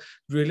 Have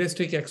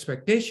realistic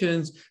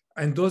expectations,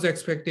 and those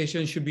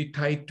expectations should be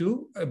tied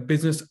to a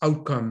business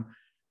outcome.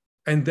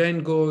 And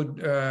then go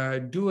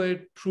do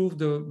it, prove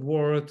the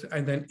worth,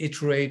 and then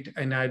iterate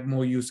and add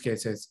more use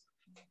cases.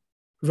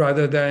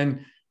 Rather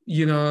than,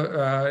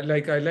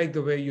 like, I like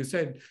the way you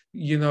said,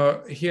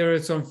 here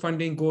is some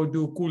funding, go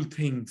do cool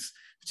things.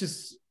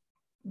 Just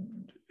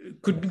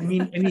could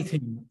mean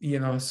anything,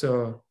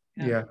 so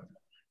yeah.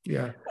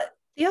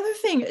 The other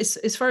thing is,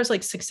 as far as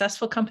like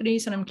successful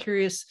companies, and I'm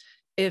curious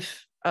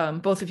if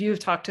both of you have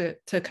talked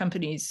to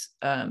companies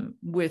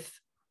with,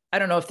 I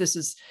don't know if this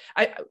is,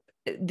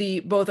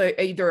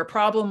 either a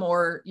problem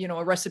or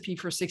a recipe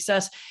for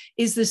success,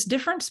 is this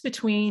difference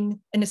between,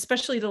 and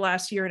especially the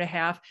last year and a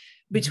half,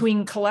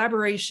 between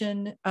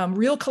collaboration,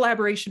 real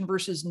collaboration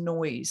versus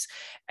noise.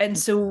 And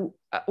so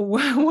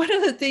one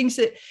of the things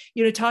that,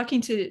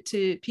 talking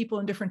to people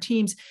in different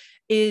teams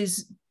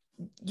is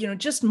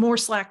just more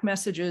Slack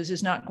messages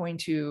is not going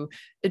to,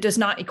 it does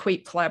not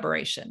equate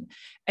collaboration.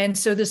 And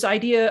so this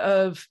idea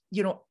of,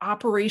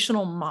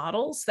 operational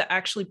models that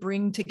actually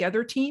bring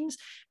together teams.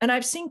 And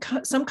I've seen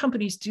some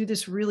companies do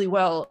this really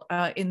well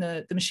in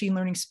the machine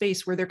learning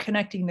space, where they're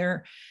connecting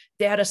their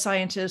data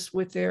scientists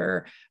with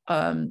their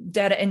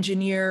data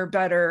engineer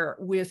better,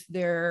 with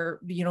their,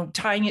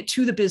 tying it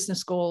to the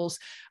business goals,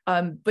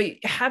 but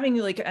having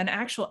like an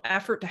actual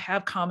effort to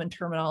have common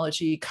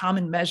terminology,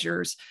 common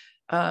measures,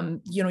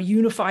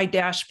 unified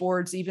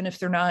dashboards, even if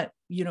they're not,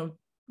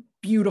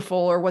 beautiful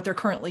or what they're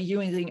currently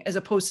using, as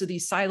opposed to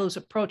these silos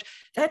approach.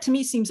 That to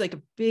me seems like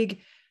a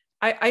big,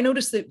 I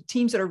noticed that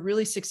teams that are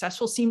really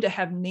successful seem to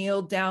have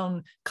nailed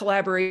down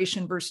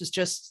collaboration versus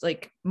just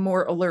like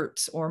more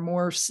alerts or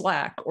more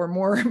Slack or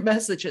more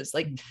messages.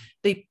 Like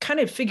they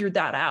kind of figured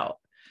that out.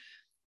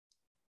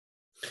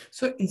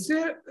 So is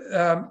there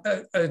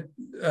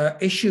a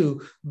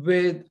issue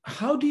with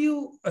how do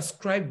you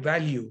ascribe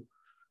value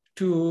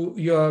to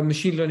your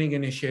machine learning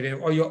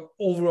initiative or your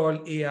overall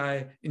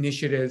AI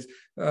initiatives?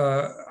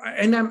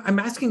 And I'm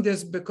asking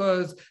this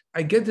because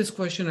I get this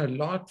question a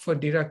lot for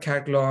data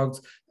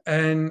catalogs.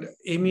 And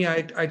Amy,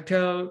 I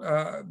tell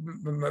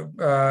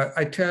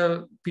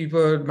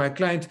people, my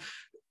clients,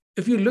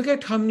 if you look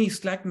at how many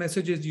Slack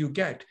messages you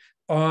get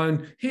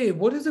on, hey,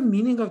 what is the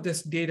meaning of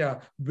this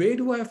data? Where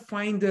do I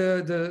find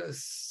the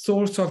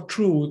source of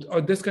truth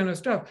or this kind of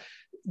stuff?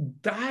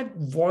 That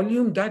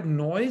volume, that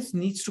noise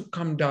needs to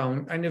come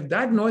down. And if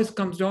that noise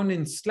comes down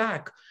in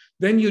Slack,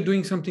 then you're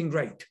doing something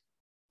right.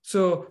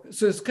 So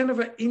it's kind of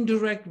an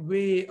indirect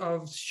way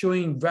of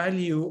showing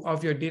value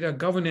of your data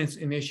governance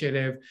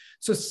initiative.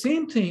 So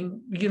same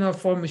thing,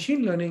 for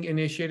machine learning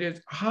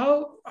initiatives,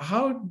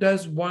 how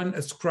does one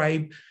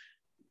ascribe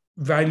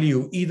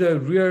value, either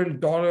real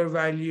dollar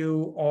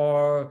value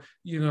or,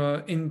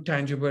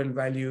 intangible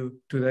value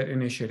to that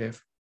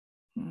initiative?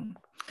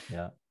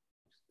 Yeah.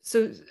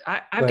 So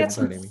I've got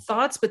some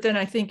thoughts, but then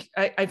I think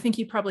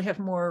you probably have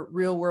more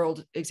real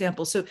world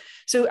examples.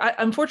 So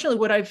unfortunately,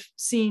 what I've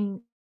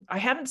seen, I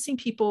haven't seen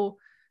people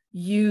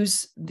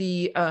use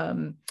the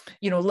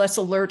less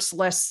alerts,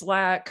 less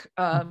Slack,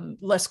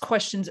 less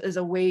questions as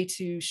a way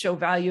to show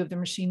value of the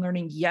machine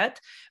learning yet.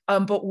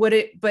 But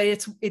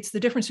it's the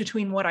difference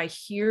between what I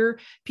hear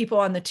people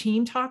on the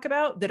team talk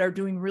about that are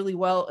doing really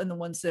well and the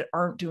ones that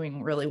aren't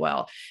doing really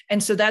well.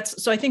 And so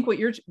I think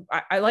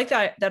I like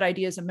that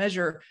idea as a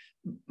measure.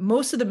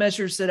 Most of the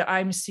measures that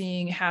I'm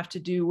seeing have to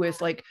do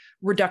with like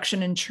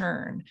reduction in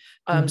churn.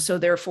 So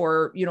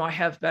therefore, I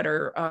have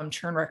better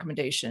churn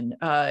recommendation,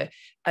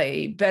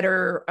 a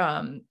better,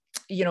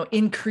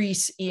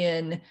 increase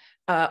in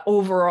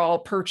overall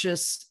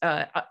purchase,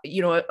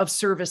 of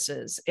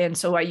services. And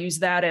so I use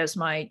that as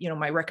my,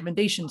 my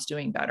recommendations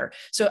doing better.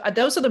 So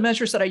those are the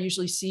measures that I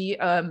usually see.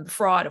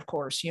 Fraud, of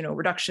course,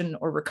 reduction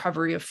or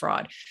recovery of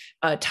fraud,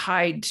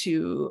 tied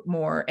to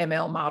more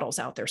ML models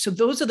out there. So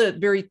those are the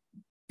very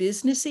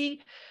businessy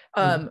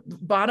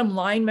bottom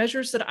line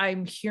measures that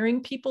I'm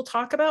hearing people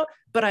talk about.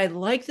 But I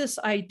like this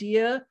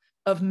idea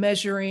of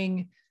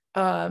measuring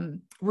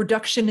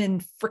reduction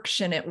in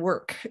friction at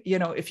work,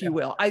 if you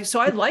will. So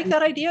I like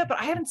that idea, but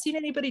I haven't seen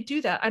anybody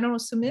do that. I don't know,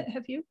 Sumit,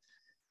 have you?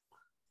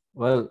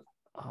 Well,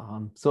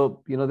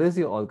 there's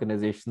your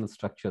organizational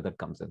structure that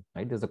comes in,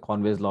 right? There's a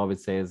Conway's law which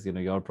says,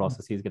 your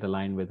processes get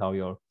aligned with how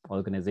your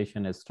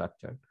organization is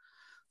structured.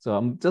 So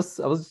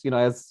I was,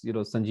 as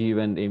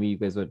Sanjeev and Amy, you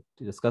guys were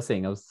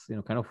discussing, I was,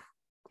 kind of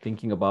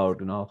thinking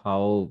about,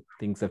 how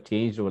things have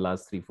changed over the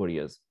last 3-4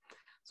 years.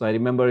 So I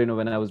remember,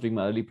 when I was doing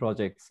my early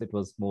projects, it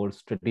was more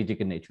strategic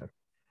in nature,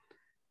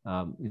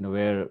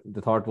 where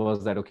the thought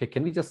was that, okay,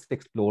 can we just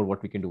explore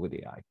what we can do with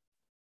AI,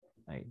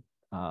 right?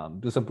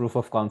 Do some proof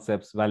of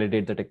concepts,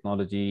 validate the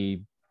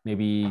technology,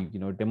 maybe,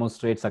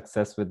 demonstrate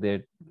success with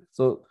it.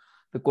 So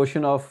the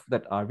question of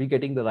that, are we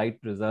getting the right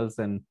results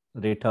and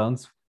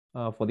returns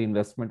for the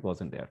investment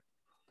wasn't there.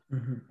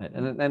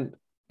 And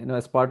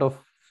as part of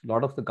a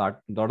lot of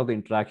the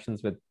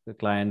interactions with the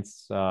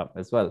clients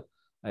as well,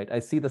 right, I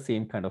see the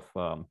same kind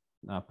of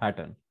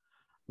pattern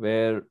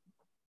where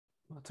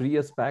 3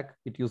 years back,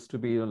 it used to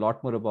be a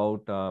lot more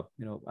about,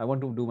 I want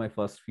to do my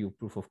first few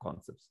proof of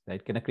concepts,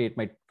 right? Can I create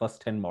my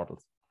first 10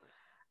 models?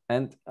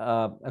 And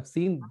I've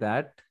seen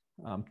that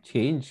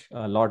change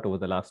a lot over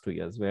the last 2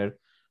 years, where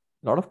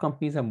a lot of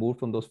companies have moved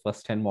from those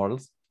first 10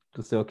 models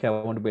to say, okay, I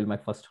want to build my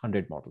first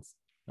 100 models,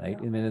 right?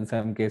 Yeah. In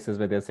some cases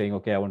where they're saying,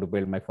 okay, I want to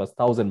build my first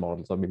 1,000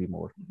 models or maybe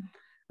more,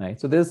 right?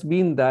 So there's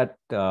been that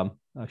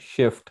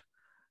shift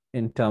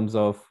in terms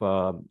of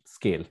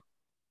scale,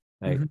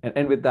 right?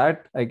 And with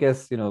that, I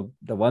guess, the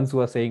ones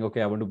who are saying,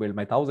 okay, I want to build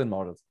my 1,000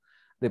 models,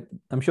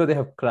 I'm sure they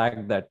have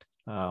cracked that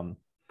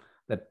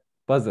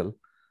puzzle,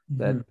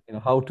 that,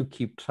 how to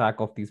keep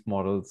track of these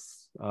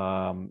models.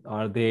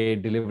 Are they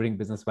delivering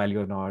business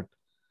value or not?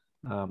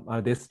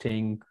 Are they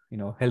staying,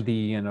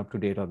 healthy and up to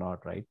date or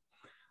not, right?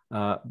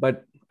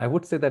 But I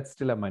would say that's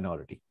still a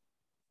minority.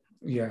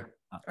 Yeah.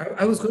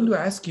 I was going to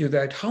ask you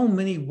that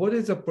what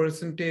is the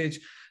percentage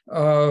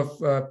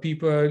of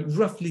people,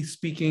 roughly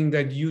speaking,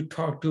 that you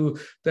talk to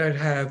that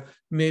have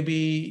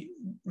maybe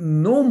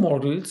no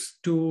models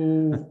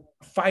to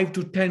 5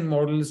 to 10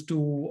 models to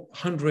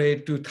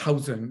 100 to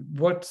 1,000?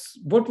 What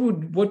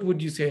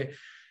would you say,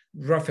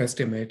 rough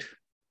estimate?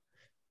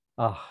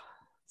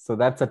 So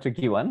that's a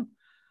tricky one.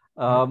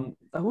 I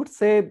would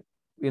say,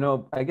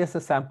 I guess a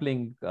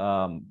sampling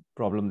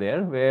problem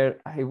there, where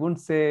I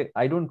wouldn't say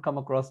I don't come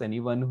across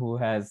anyone who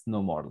has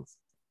no models.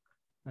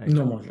 Right?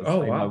 No model.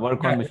 Oh, wow. I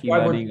work on machine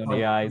learning, on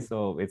AI,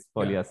 so it's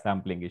probably a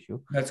sampling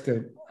issue. That's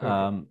good.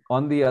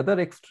 On the other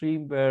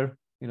extreme, where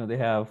they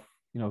have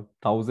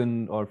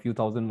 1,000 or a few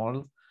thousand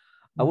models,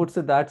 I would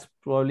say that's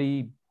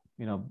probably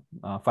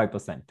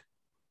 5%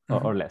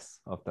 or less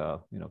of the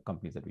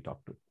companies that we talk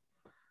to.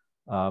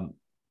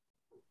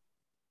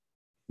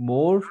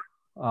 More,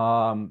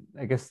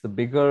 I guess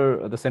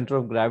the center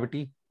of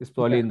gravity is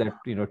probably in that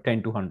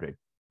 10 to 100.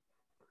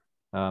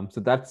 So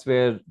that's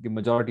where the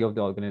majority of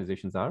the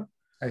organizations are.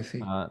 I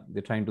see.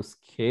 They're trying to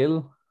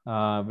scale,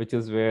 which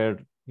is where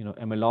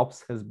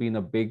MLOps has been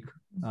a big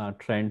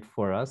trend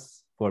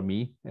for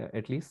me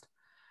at least.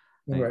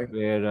 Right.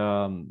 Where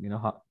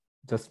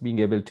just being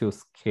able to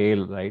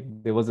scale. Right.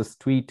 There was this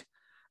tweet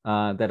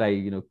that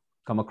I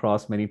come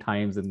across many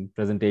times in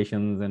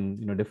presentations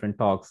and different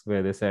talks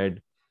where they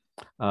said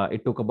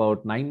it took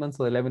about 9 months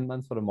or 11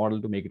 months for a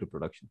model to make it to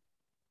production.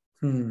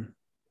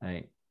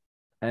 Right.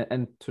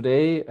 And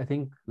today, I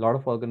think a lot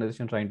of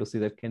organizations trying to see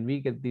that, can we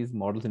get these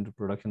models into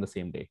production the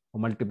same day or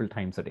multiple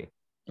times a day?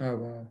 Oh,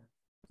 wow.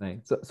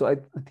 Right. So I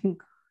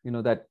think,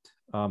 that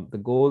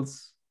the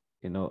goals,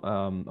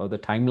 or the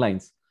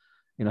timelines,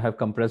 have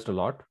compressed a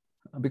lot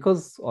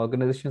because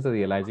organizations are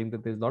realizing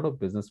that there's a lot of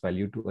business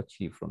value to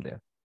achieve from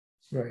there.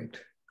 Right.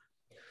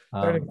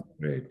 That is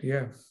great.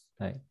 Yeah.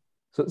 Right.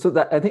 So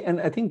that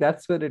I think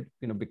that's where it,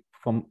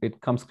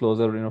 it comes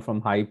closer,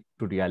 from hype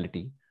to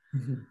reality.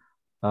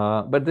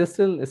 But there's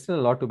still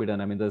a lot to be done.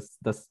 I mean, there's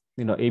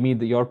Amy,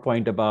 your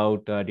point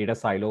about data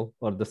silo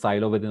or the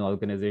silo within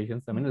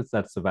organizations. I mean,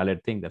 that's a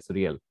valid thing. That's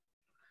real.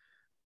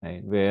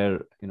 Right? Where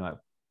I've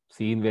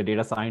seen where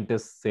data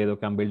scientists say,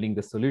 okay, I'm building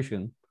this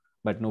solution,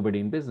 but nobody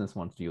in business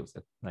wants to use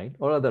it, right?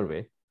 Or other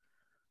way,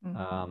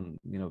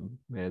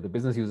 where the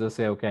business users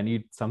say, okay, I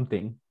need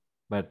something,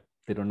 but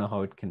they don't know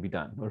how it can be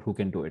done or who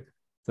can do it.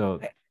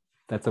 So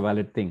that's a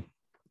valid thing.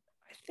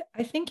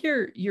 I think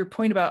your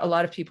point about a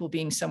lot of people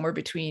being somewhere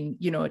between,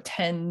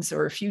 tens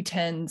or a few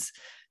tens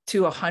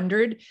to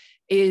 100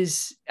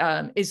 is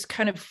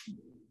kind of,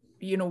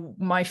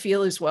 my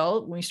feel as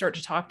well when we start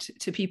to talk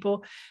to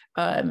people.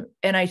 And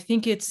I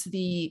think it's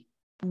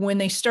when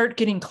they start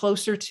getting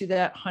closer to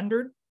that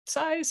 100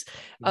 size,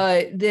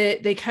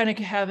 they kind of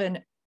have an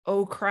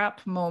oh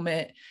crap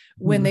moment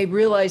when they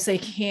realize they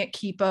can't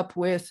keep up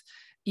with,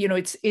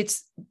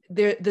 it's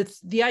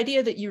the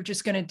idea that you're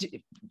just going to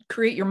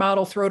create your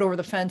model, throw it over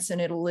the fence, and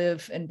it'll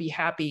live and be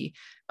happy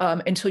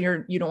until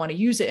you don't want to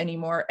use it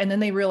anymore. And then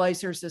they realize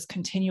there's this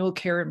continual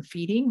care and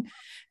feeding,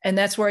 and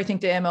that's where I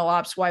think the ML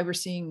ops, why we're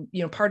seeing,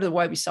 part of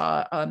why we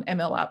saw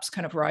ML ops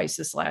kind of rise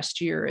this last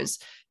year is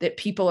that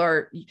people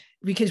are,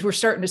 because we're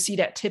starting to see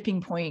that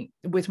tipping point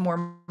with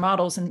more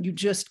models, and you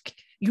just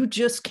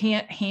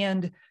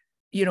can't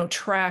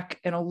track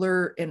and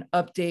alert and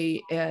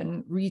update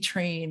and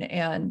retrain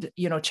and,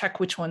 check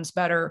which one's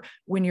better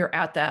when you're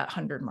at that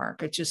 100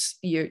 mark. It just,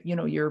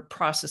 your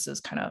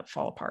processes kind of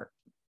fall apart.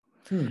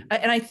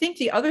 And I think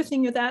the other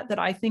thing of that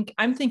I think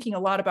I'm thinking a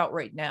lot about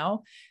right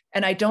now,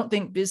 and I don't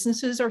think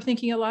businesses are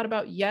thinking a lot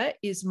about yet,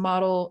 is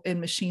model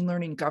and machine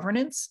learning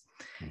governance,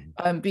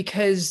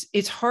 because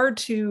it's hard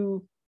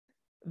to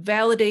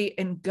validate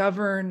and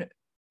govern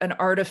an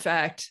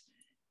artifact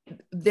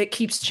that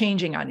keeps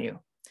changing on you.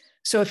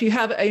 So if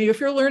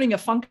you're learning a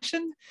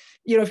function,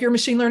 if your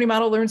machine learning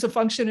model learns a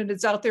function and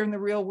it's out there in the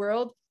real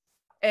world,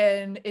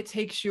 and it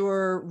takes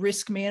your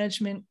risk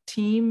management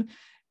team,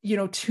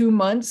 2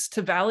 months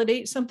to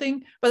validate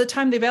something, by the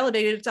time they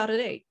validate it, it's out of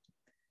date.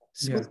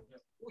 So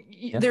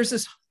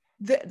there's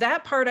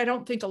that part I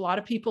don't think a lot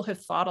of people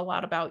have thought a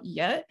lot about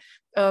yet.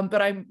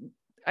 But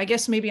I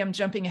guess maybe I'm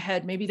jumping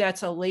ahead. Maybe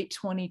that's a late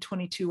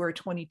 2022 or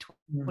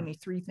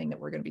 2023 thing that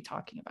we're going to be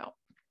talking about.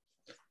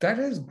 That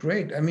is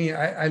great. I mean,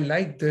 I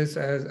like this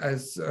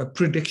as a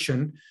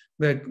prediction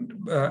that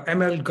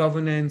ML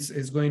governance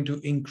is going to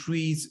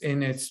increase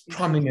in its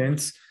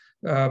prominence,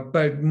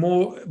 but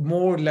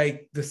more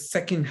like the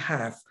second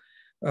half.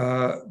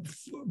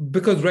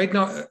 Because right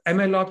now,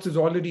 ML ops is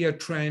already a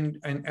trend,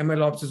 and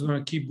ML ops is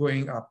going to keep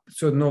going up.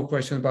 So no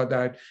question about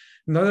that.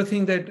 Another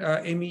thing that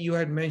Amy, you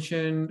had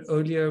mentioned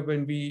earlier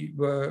when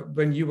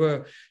you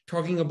were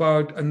talking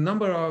about a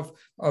number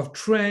of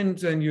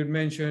trends, and you'd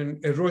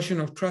mentioned erosion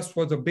of trust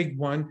was a big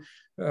one,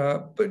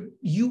 but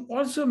you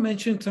also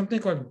mentioned something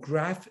called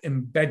graph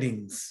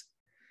embeddings.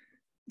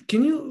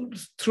 Can you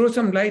throw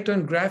some light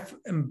on graph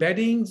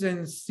embeddings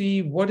and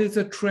see what is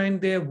the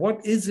trend there?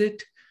 What is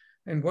it,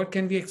 and what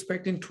can we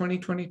expect in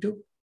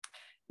 2022?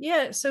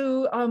 Yeah,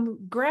 so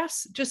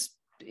graphs, just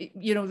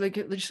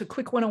like just a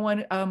quick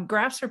 101,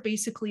 graphs are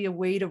basically a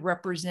way to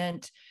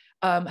represent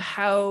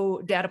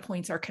how data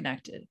points are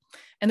connected.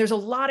 And there's a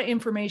lot of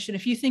information.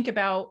 If you think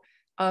about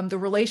the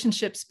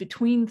relationships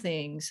between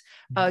things,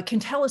 can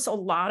tell us a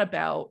lot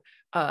about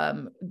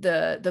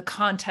the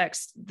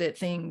context that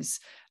things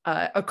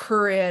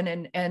occur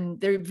in, and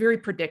they're very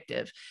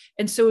predictive.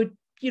 And so,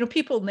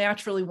 people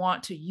naturally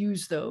want to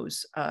use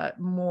those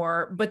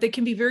more, but they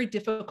can be very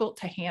difficult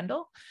to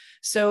handle.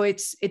 So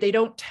they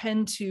don't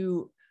tend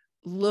to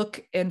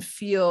look and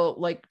feel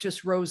like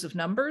just rows of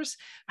numbers.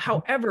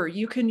 However,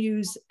 you can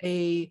use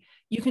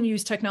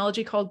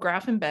technology called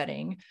graph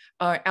embedding,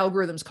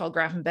 algorithms called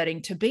graph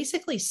embedding, to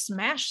basically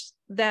smash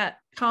that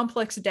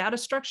complex data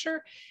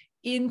structure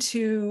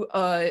into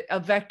a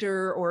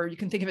vector, or you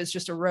can think of it as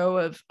just a row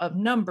of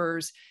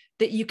numbers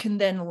that you can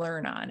then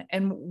learn on.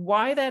 And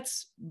why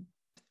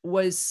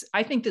was,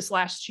 I think this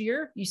last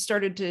year, you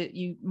started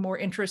to more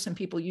interest in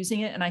people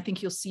using it. And I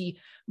think you'll see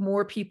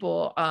more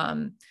people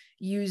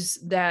use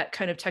that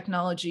kind of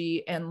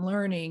technology and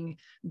learning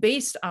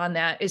based on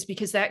that, is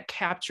because that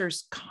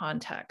captures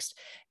context.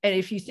 And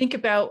if you think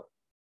about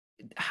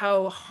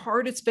how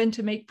hard it's been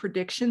to make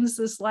predictions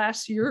this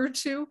last year or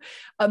two,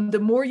 the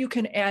more you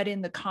can add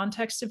in the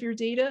context of your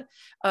data,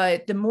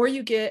 the more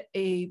you get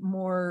a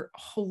more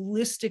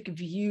holistic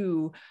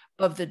view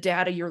of the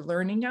data you're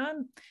learning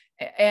on.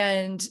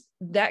 And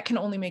that can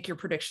only make your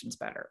predictions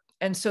better.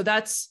 And so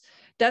that's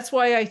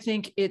why I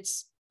think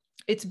it's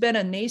been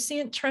a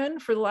nascent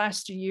trend for the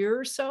last year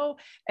or so.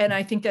 And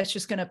I think that's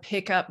just going to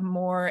pick up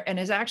more, and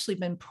has actually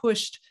been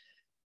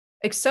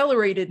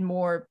accelerated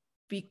more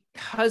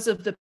because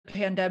of the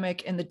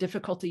pandemic and the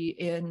difficulty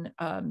in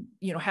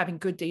having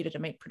good data to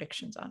make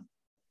predictions on.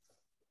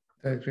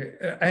 That's great.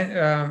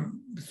 And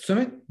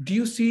Sumit, do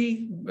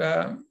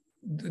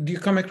you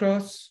come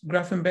across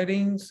graph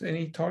embeddings?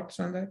 Any thoughts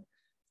on that?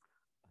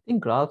 I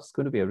think graph's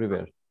going to be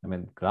everywhere. I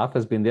mean, graph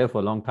has been there for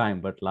a long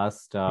time, but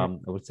last I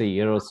would say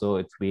year or so,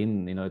 it's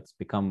been it's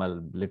become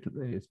a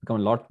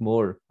lot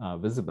more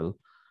visible,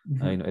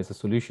 as a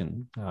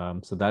solution.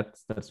 So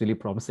that's really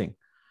promising.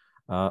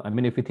 I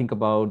mean, if you think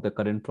about the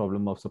current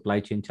problem of supply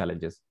chain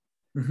challenges,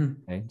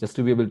 right? Just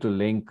to be able to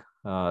link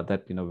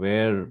that,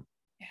 where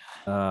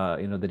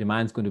the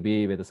demand is going to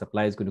be, where the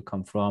supply is going to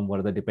come from, what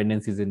are the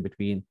dependencies in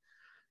between,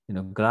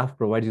 graph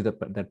provides you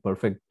that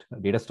perfect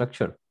data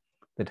structure,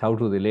 that how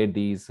to relate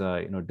these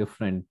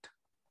different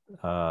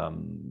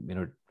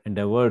and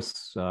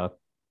diverse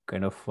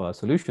kind of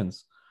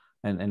solutions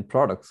and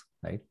products,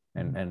 right?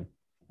 And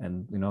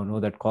know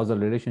that causal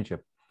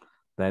relationship,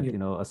 that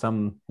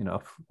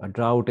a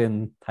drought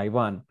in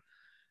Taiwan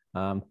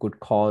could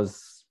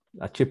cause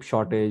a chip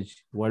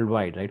shortage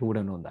worldwide, right? Who would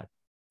have known that?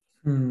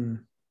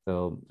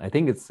 So I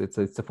think it's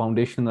a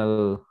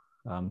foundational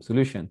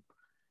solution,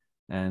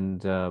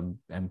 and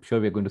I'm sure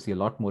we're going to see a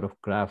lot more of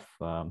graph,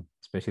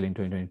 especially in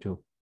 2022.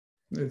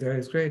 That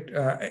is great.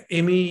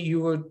 Amy,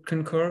 you would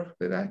concur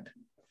with that?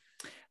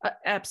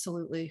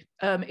 Absolutely.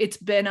 It's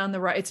been on the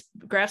rise.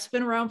 Graph's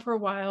been around for a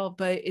while,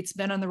 but it's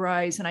been on the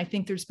rise. And I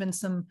think there's been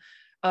some,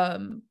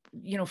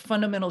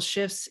 fundamental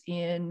shifts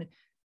in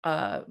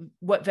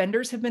what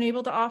vendors have been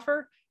able to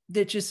offer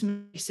that just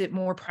makes it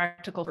more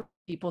practical for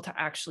people to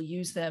actually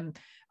use them,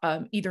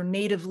 either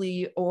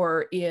natively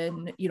or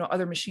in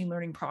other machine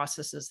learning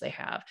processes they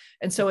have.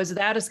 And so as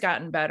that has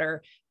gotten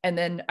better, and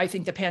then I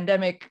think the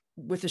pandemic,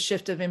 with the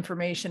shift of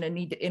information and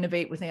need to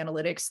innovate with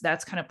analytics,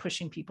 that's kind of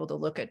pushing people to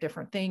look at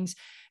different things.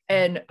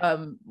 And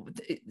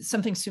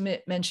something Sumit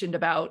mentioned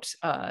about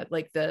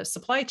like the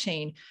supply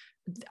chain,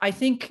 I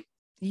think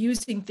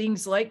using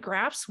things like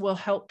graphs will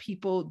help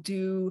people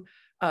do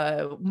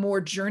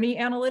more journey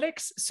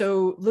analytics.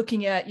 So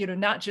looking at,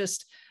 not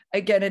just,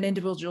 again, an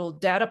individual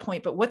data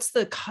point, but what's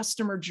the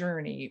customer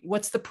journey?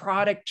 What's the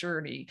product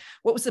journey?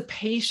 What was the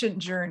patient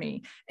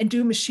journey? And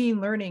do machine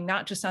learning,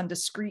 not just on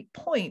discrete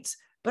points,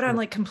 but on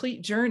like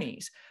complete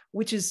journeys,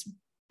 which is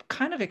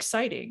kind of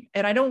exciting.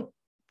 And I don't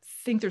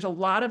think there's a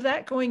lot of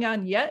that going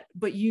on yet,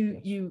 but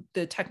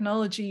the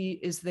technology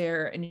is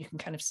there, and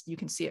you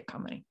can see it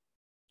coming.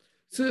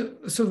 So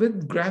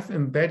with graph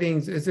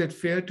embeddings, is it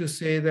fair to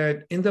say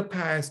that in the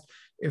past,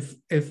 if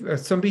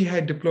somebody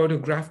had deployed a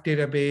graph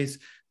database,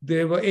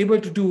 they were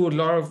able to do a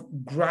lot of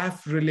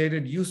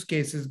graph-related use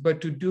cases, but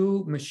to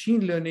do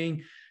machine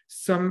learning,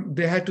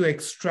 they had to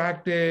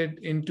extract it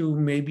into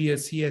maybe a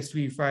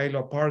CSV file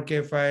or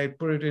Parquet file,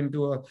 put it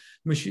into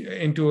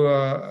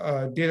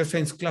a data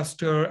science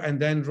cluster, and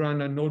then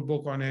run a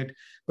notebook on it.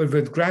 But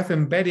with graph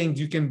embeddings,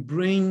 you can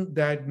bring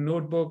that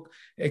notebook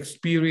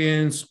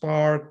experience,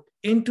 Spark,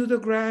 into the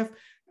graph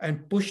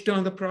and push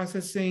down the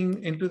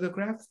processing into the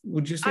graph,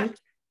 would you say?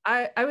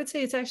 I would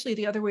say it's actually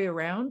the other way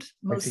around,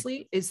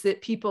 mostly, is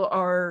that people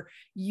are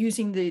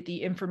using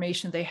the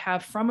information they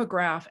have from a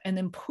graph and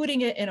then putting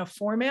it in a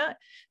format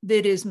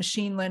that is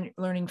machine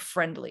learning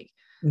friendly.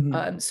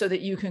 So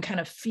that you can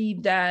kind of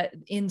feed that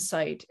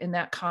insight in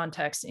that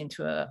context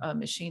into a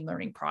machine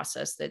learning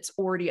process that's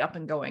already up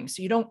and going.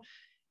 So you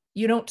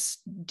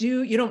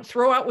don't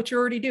throw out what you're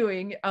already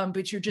doing,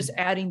 but you're just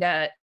adding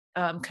that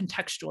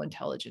contextual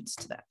intelligence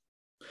to that.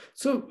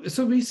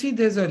 So we see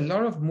there's a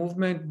lot of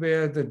movement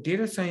where the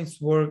data science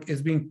work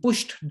is being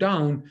pushed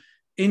down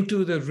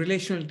into the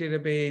relational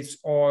database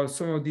or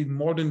some of the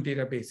modern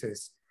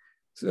databases.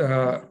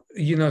 So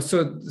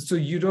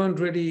you don't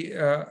really,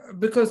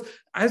 because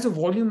as the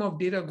volume of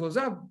data goes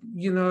up,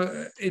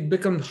 it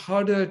becomes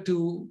harder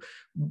to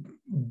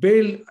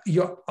build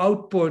your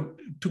output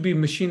to be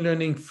machine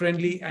learning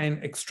friendly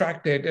and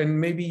extract it. And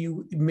maybe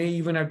you may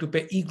even have to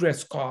pay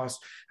egress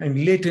costs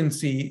and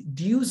latency.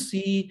 Do you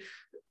see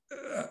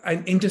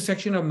an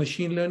intersection of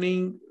machine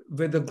learning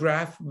with the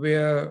graph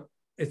where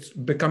it's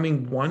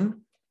becoming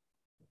one,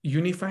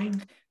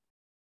 unifying?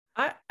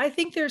 I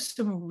think there's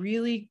some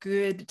really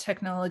good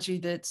technology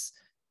that's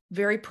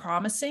very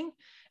promising.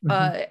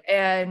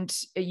 And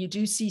you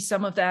do see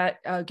some of that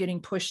getting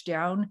pushed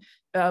down.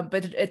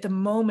 But at the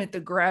moment,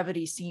 the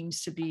gravity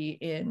seems to be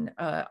in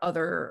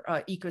other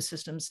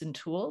ecosystems and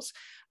tools.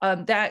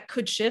 That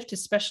could shift,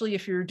 especially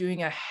if you're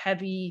doing a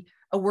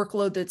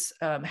workload that's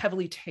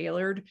heavily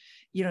tailored,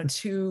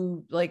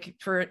 to like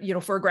for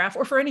a graph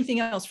or for anything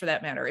else for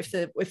that matter. If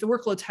the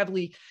workload's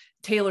heavily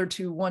tailored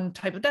to one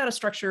type of data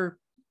structure,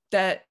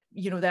 that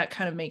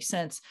kind of makes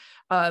sense.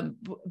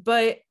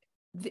 But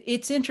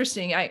it's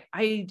interesting.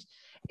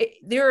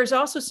 There is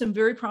also some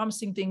very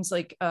promising things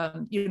like,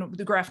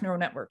 the graph neural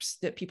networks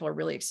that people are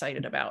really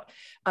excited about.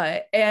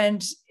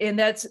 And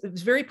it's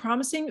very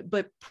promising,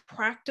 but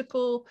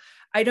practical.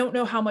 I don't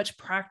know how much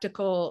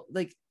practical,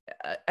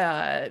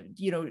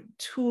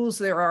 tools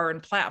there are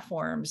and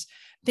platforms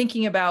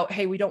thinking about,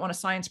 hey, we don't want a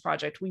science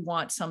project. We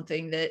want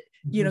something that,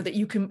 that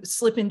you can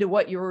slip into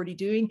what you're already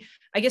doing.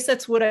 I guess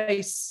that's what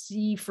I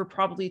see for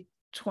probably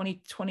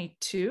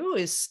 2022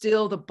 is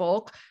still the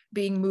bulk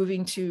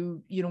moving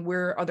to,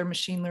 where other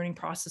machine learning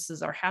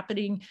processes are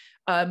happening.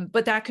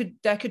 But that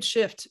could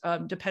shift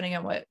depending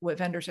on what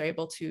vendors are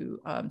able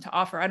to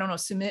offer. I don't know,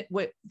 Sumit,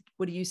 what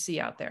do you see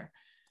out there?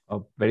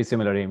 Oh, very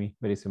similar, Amy,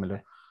 very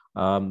similar.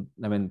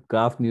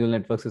 Graph neural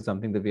networks is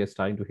something that we are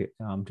starting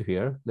to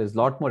hear. There's a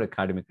lot more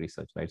academic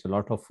research, right? So a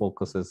lot of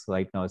focus is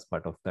right now as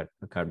part of that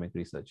academic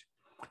research,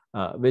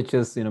 which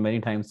is, many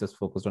times just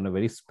focused on a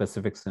very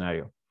specific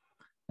scenario,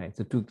 right?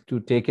 So to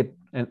take it,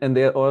 and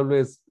they're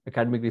always,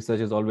 academic research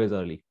is always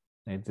early,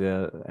 right?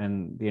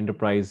 And the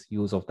enterprise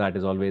use of that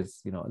is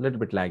always, a little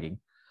bit lagging.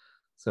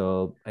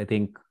 So I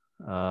think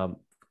going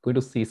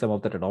to see some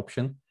of that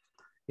adoption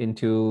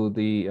into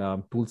the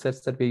tool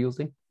sets that we're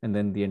using, and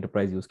then the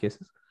enterprise use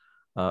cases.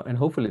 And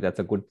hopefully that's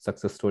a good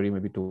success story,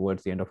 maybe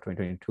towards the end of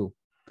 2022.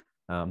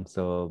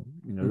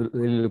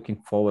 Really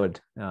looking forward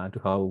to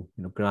how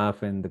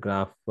graph and the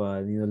graph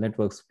neural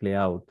networks play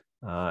out,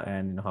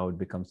 and how it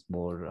becomes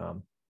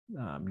more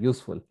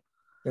useful.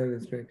 That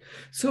is great.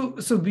 So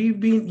we've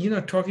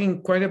been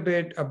talking quite a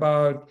bit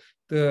about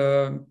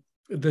the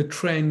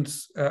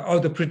trends or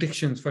the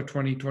predictions for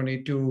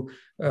 2022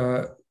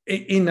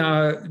 in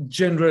our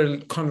general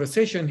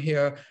conversation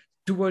here.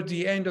 Towards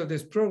the end of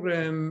this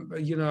program,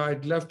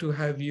 I'd love to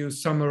have you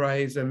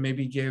summarize and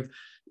maybe give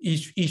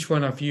each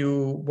one of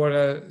you what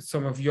are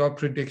some of your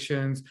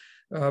predictions.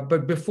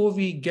 But before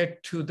we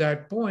get to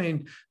that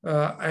point,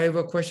 I have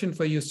a question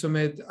for you,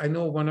 Sumit. I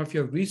know one of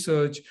your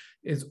research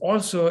is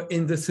also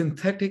in the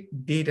synthetic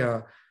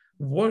data.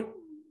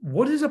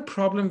 What is a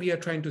problem we are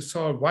trying to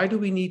solve? Why do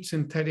we need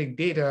synthetic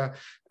data?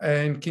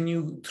 And can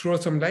you throw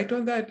some light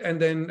on that? And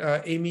then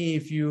Amy,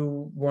 if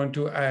you want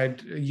to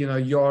add,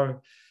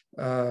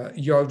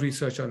 your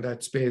research on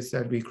that space,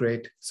 that'd be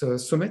great. So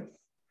Sumit?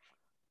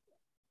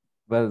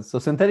 Well, so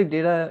synthetic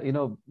data,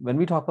 when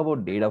we talk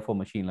about data for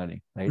machine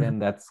learning, right?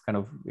 And that's kind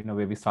of,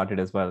 where we started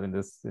as well in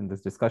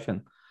this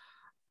discussion.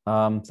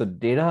 So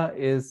data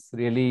is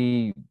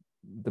really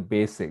the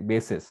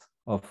basis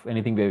of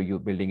anything where you're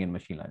building in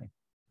machine learning,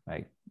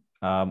 right?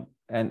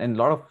 And in a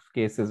lot of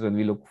cases, when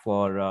we look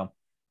for,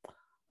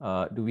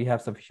 do we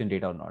have sufficient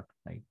data or not,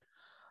 right?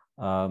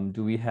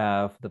 Do we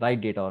have the right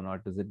data or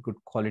not? Is it good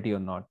quality or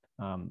not?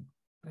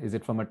 Is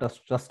it from a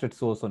trusted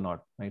source or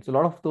not? Right. So a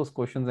lot of those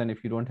questions, and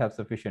if you don't have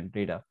sufficient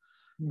data,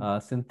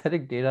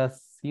 synthetic data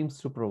seems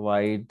to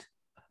provide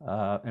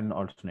an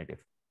alternative.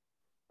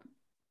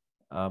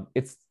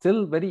 It's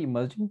still very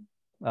emerging.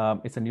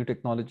 It's a new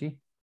technology.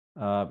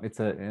 It's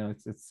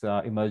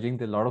emerging.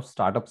 There are a lot of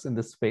startups in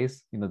this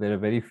space. There are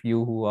very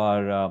few who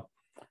are,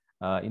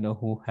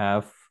 who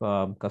have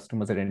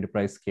customers at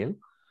enterprise scale.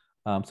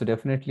 So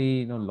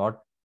definitely, a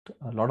lot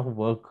of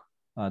work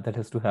that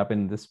has to happen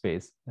in this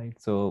space, right?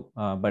 So,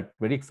 but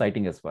very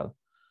exciting as well.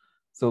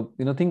 So,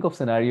 think of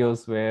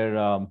scenarios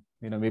where,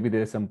 maybe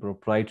there's some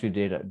proprietary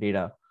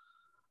data.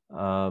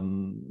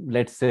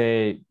 Let's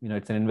say,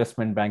 it's an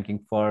investment banking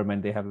firm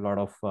and they have a lot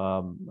of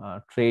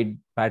trade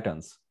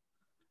patterns,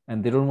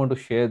 and they don't want to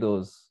share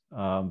those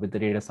with the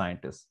data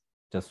scientists,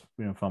 just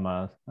from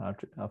a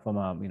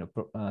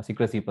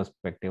secrecy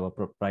perspective or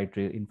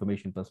proprietary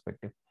information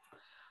perspective.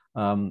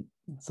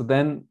 So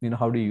then,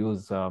 how do you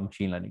use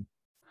machine learning?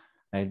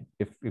 Right?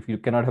 If you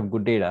cannot have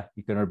good data,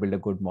 you cannot build a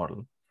good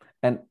model.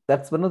 And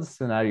that's one of the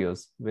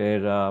scenarios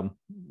where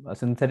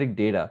synthetic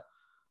data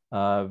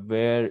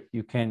where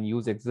you can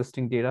use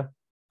existing data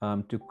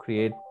to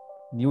create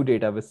new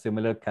data with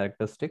similar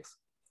characteristics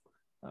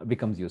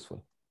becomes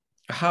useful.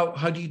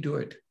 How do you do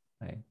it?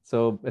 Right.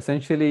 So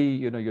essentially,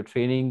 you're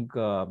training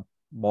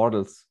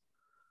models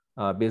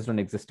based on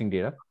existing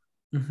data,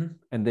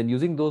 and then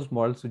using those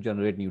models to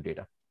generate new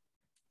data.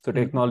 So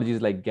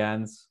technologies like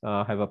GANs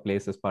have a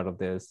place as part of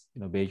this.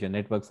 Bayesian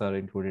networks are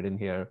included in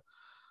here.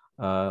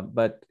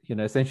 But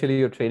essentially,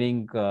 you're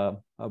training a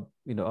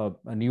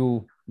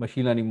new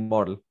machine learning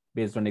model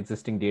based on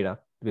existing data,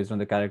 based on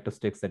the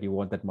characteristics that you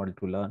want that model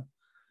to learn,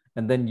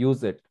 and then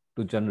use it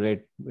to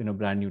generate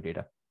brand new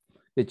data,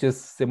 which is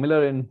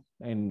similar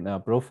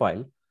in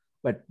profile,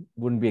 but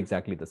wouldn't be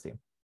exactly the same.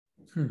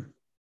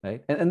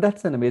 Right, and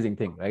that's an amazing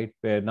thing, right?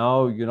 Where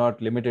now you're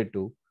not limited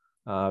to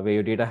where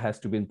your data has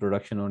to be in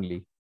production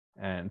only,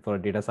 and for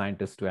a data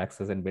scientist to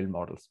access and build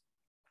models,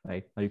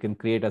 right? Now you can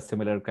create a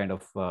similar kind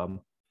of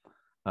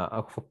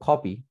a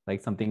copy,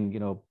 like something,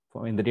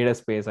 in the data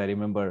space. I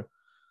remember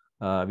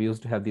we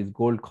used to have these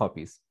gold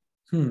copies,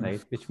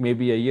 right, which may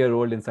be a year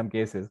old in some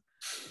cases,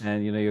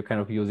 and you're kind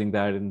of using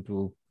that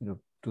into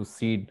to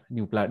seed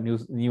new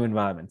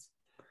environments.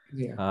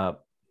 Yeah.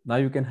 Now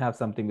you can have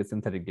something with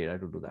synthetic data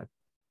to do that.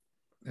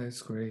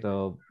 That's great.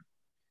 So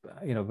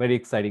very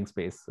exciting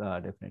space,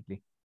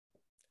 definitely.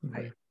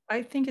 Right.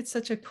 I think it's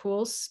such a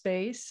cool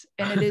space,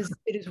 and it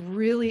is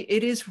really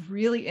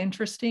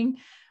interesting,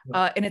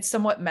 and it's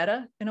somewhat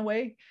meta in a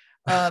way.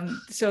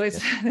 So it's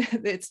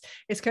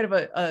it's kind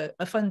of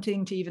a fun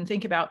thing to even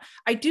think about.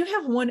 I do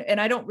have one,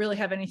 and I don't really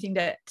have anything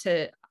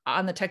to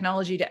on the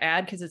technology to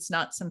add, because it's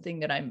not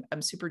something that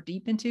I'm super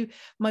deep into.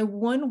 My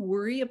one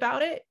worry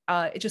about it,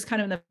 it's just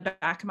kind of in the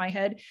back of my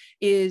head,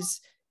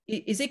 is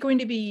it going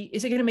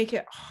to make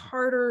it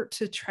harder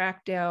to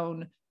track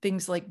down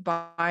things like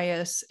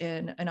bias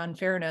and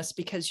unfairness,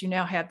 because you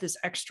now have this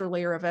extra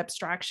layer of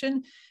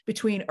abstraction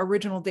between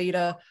original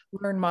data,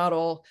 learned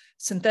model,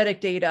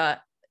 synthetic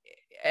data.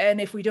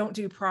 And if we don't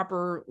do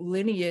proper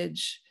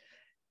lineage,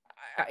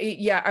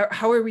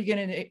 how are we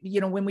going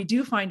to, when we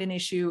do find an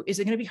issue, is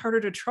it going to be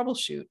harder to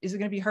troubleshoot? Is it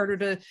going to be harder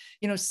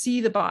to,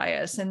 see the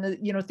bias and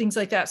things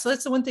like that? So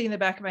that's the one thing in the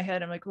back of my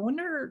head. I'm like, I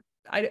wonder,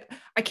 I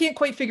can't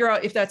quite figure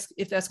out if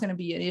that's going to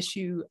be an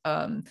issue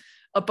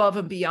above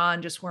and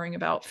beyond just worrying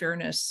about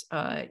fairness,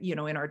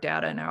 in our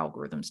data and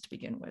algorithms to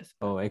begin with.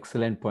 Oh,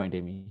 excellent point,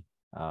 Amy.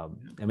 I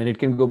mean, it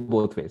can go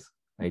both ways,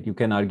 right? You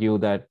can argue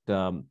that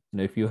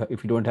if you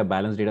don't have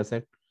balanced data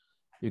set,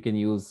 you can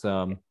use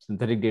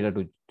synthetic data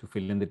to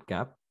fill in that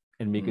gap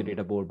and make your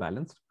data more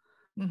balanced.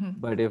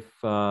 But if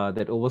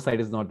that oversight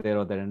is not there,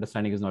 or that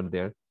understanding is not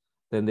there,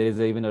 then there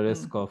is even a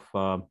risk of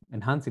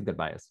enhancing the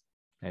bias,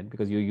 right?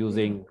 Because you're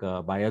using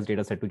biased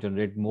data set to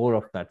generate more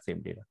of that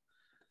same data.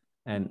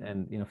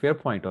 And fair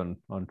point on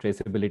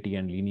traceability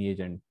and lineage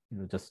and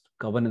just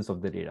governance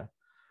of the data.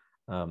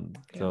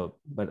 So,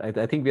 but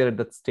I think we are at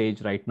that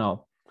stage right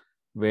now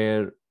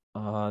where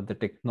the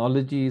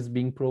technology is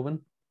being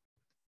proven,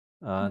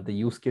 the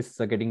use cases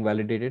are getting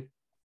validated,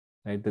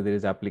 right? That there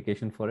is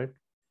application for it,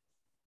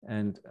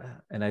 and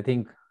I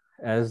think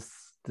as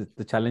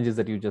the challenges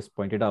that you just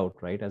pointed out,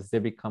 right, as they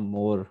become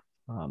more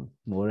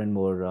and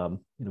more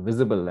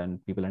visible,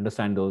 and people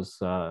understand those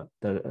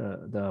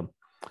the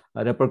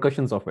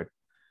repercussions of it,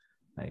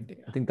 right?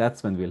 I think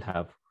that's when we'll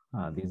have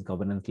these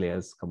governance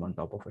layers come on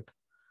top of it.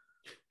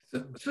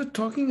 So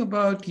talking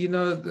about,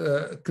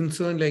 the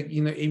concern, like,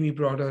 Amy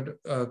brought out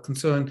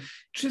concern,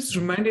 just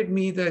reminded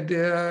me that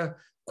there are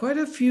quite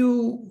a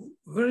few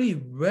very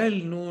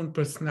well-known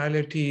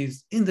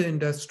personalities in the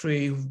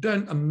industry who've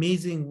done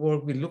amazing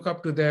work. We look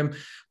up to them,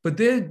 but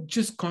they're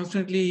just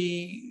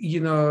constantly,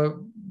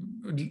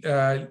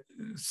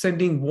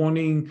 sending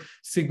warning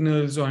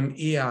signals on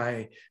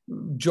AI,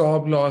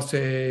 job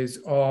losses,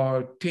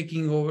 or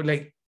taking over.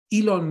 Like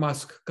Elon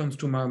Musk comes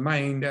to my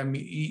mind. I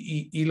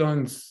mean,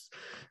 Elon's,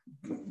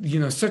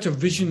 such a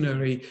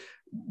visionary.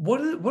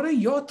 What are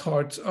your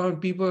thoughts on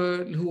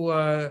people who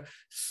are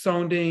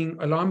sounding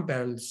alarm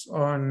bells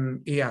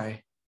on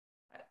AI?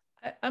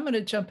 I'm going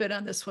to jump in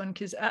on this one,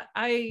 because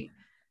I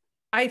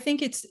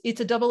think it's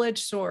a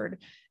double-edged sword.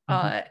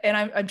 And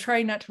I'm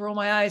trying not to roll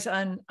my eyes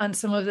on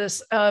some of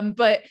this,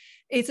 but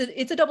it's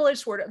a double-edged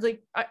sword.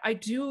 Like I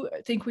do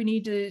think we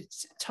need to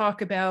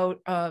talk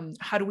about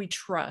how do we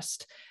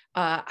trust,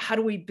 how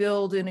do we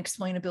build in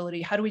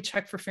explainability, how do we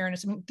check for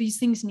fairness? I mean, these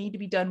things need to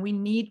be done. We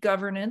need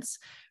governance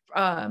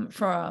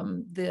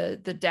from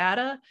the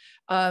data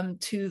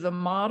to the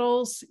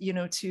models,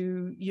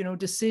 to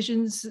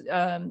decisions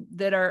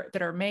that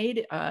are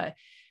made.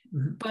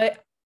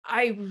 But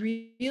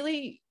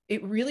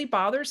it really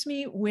bothers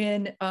me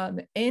when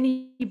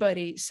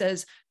anybody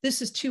says,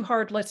 this is too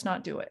hard, let's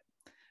not do it.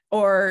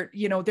 Or,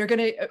 they're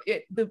going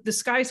to, the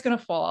sky's going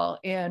to fall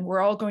and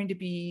we're all going to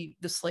be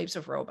the slaves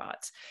of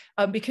robots.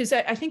 Because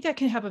I think that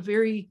can have a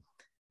very,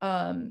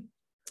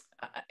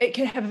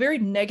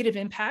 negative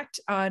impact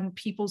on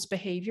people's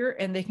behavior.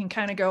 And they can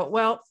kind of go,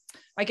 well,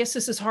 I guess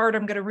this is hard.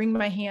 I'm going to wring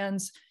my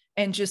hands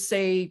and just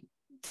say,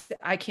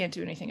 I can't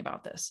do anything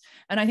about this.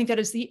 And I think that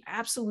is the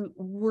absolute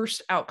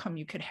worst outcome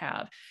you could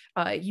have.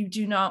 You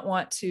do not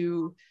want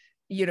to,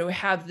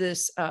 have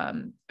this,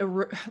 I'm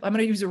going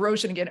to use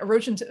erosion again,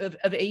 erosion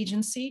of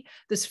agency,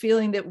 this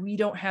feeling that we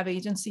don't have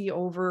agency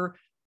over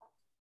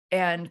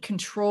and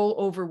control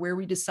over where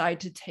we decide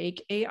to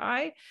take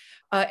AI.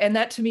 And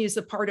that to me is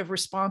the part of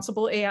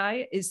responsible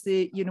AI, is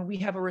that, we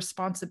have a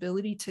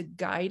responsibility to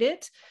guide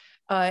it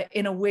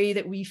in a way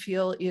that we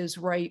feel is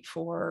right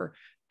for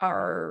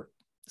our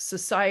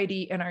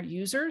society and our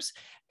users.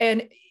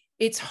 And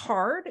it's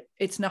hard.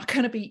 It's not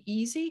going to be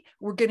easy.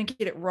 We're going to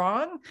get it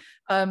wrong.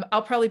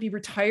 I'll probably be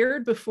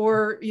retired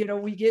before,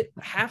 we get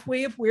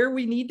halfway of where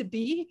we need to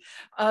be.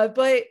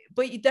 But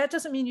that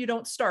doesn't mean you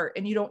don't start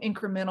and you don't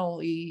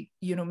incrementally,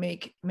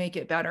 make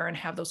it better and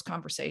have those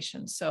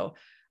conversations. So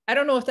I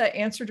don't know if that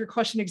answered your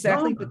question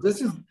exactly, but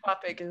this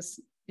topic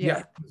is,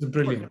 it's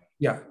brilliant.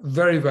 Yeah,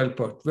 very well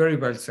put. Very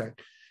well said.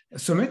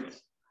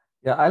 Sumit?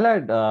 Yeah, I'll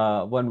add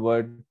one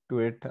word to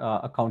it,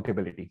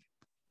 accountability.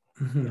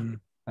 Mm-hmm.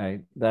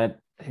 Right, that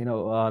a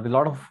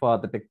lot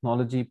of the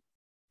technology,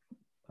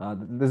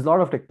 there's a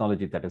lot of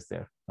technology that is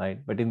there,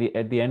 right? But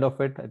at the end of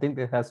it, I think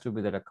there has to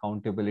be that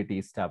accountability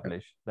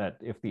established, that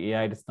if the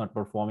AI is not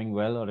performing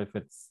well, or if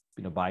it's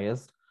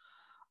biased,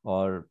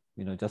 or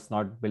just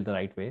not built the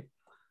right way,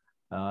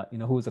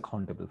 who's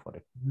accountable for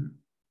it?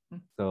 Mm-hmm.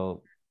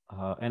 So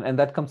and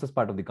that comes as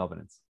part of the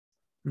governance,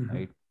 mm-hmm.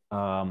 right?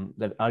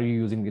 That are you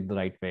using it the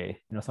right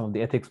way? Some of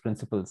the ethics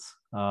principles,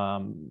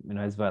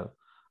 as well,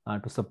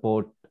 to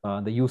support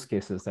the use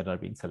cases that are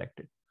being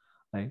selected,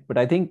 right? But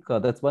I think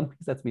that's one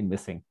piece that's been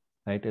missing,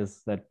 right?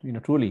 Is that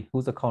truly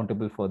who's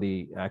accountable for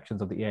the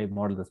actions of the AI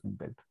model that's been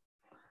built.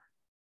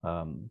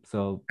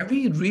 So have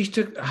we reached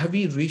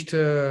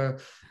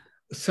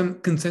some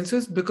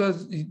consensus?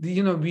 Because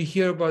we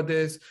hear about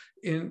this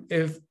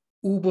if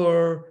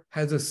Uber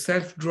has a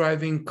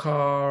self-driving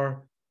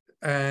car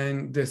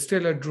and there's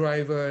still a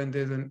driver and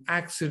there's an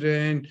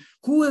accident,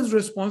 who is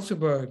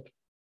responsible?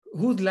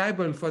 Who's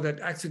liable for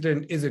that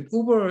accident? Is it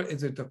Uber?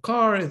 Is it the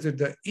car? Is it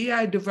the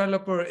AI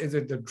developer? Is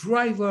it the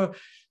driver?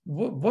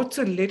 What's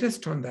the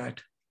latest on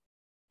that?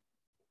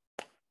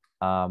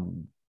 I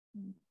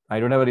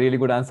don't have a really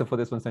good answer for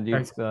this one,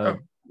 Sanjeev.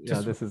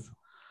 This is.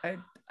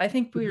 I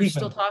think we are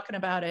still talking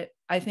about it.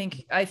 I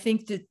think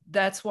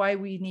that's why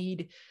we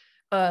need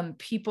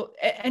people,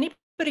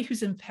 anybody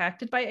who's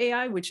impacted by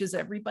AI, which is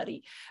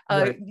everybody,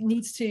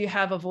 needs to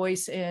have a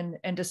voice in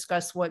and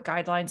discuss what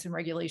guidelines and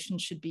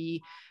regulations should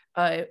be.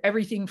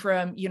 Everything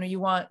from, you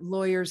want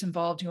lawyers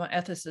involved, you want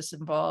ethicists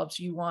involved,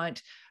 you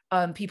want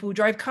people who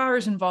drive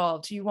cars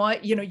involved, you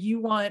want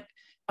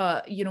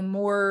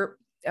more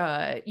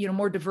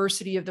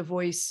diversity of the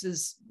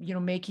voices,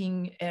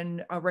 making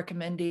and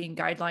recommending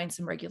guidelines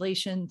and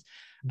regulations.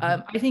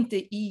 Mm-hmm. I think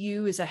the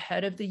EU is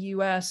ahead of the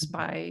US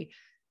by,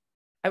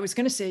 I was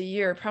going to say a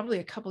year, probably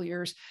a couple of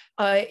years,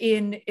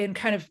 in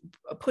kind of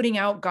putting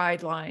out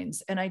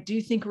guidelines. And I do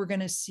think we're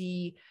going to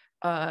see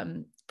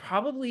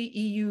probably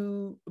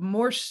EU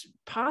more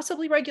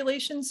possibly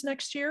regulations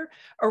next year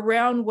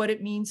around what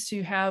it means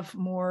to have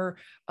more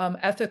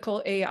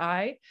ethical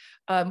AI.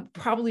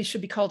 Probably should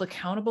be called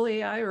accountable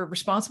AI or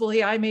responsible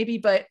AI maybe,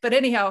 but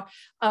anyhow,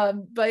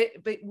 but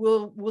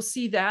we'll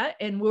see that,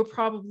 and we'll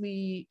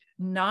probably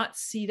not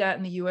see that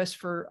in the US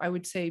for, I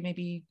would say,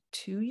 maybe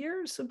 2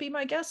 years would be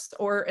my guess,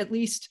 or at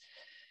least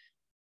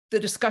the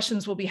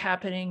discussions will be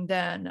happening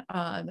then.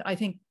 I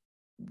think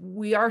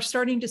we are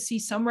starting to see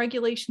some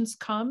regulations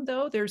come,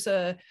 though. There's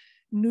a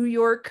New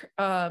York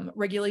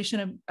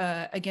regulation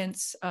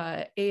against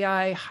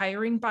AI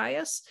hiring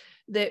bias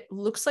that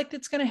looks like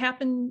it's going to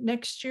happen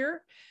next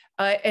year.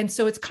 And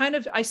so it's kind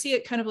of, I see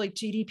it kind of like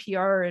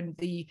GDPR, and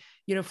the,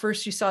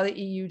 first you saw the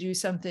EU do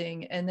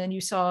something, and then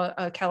you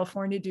saw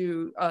California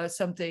do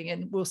something,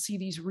 and we'll see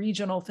these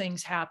regional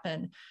things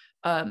happen.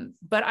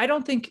 But I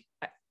don't think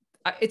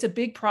it's a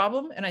big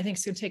problem, and I think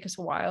it's going to take us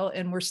a while,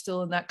 and we're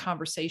still in that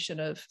conversation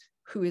of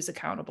who is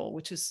accountable,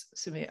 which is,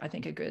 I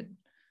think, a good,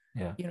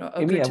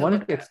 Amy, I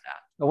wanted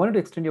to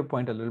extend your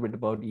point a little bit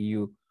about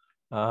EU.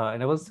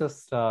 And I was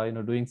just,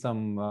 doing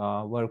some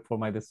work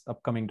for this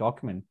upcoming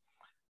document.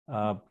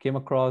 Came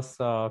across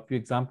a few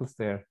examples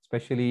there,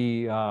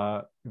 especially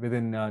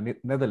within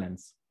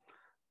Netherlands,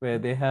 where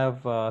they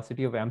have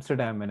city of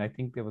Amsterdam, and I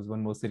think there was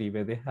one more city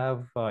where they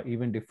have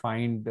even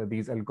defined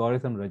these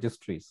algorithm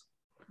registries,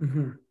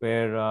 mm-hmm.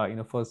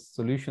 where for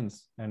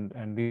solutions,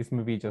 and these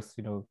may be just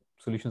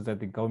solutions that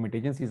the government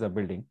agencies are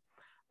building,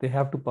 they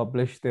have to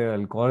publish their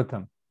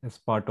algorithm as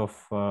part of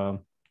the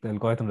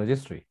algorithm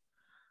registry,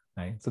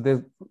 right? So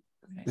they're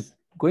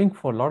going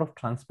for a lot of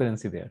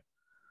transparency there,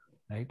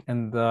 right?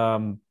 And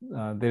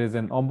there is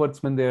an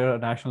ombudsman there, a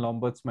national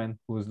ombudsman,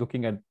 who is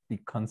looking at the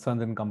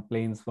concerns and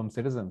complaints from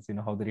citizens,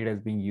 how the data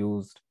is being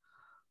used,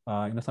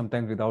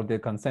 sometimes without their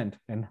consent,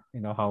 and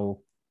how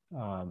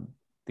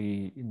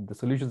the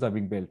solutions are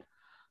being built.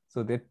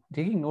 So they're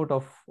taking note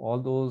of all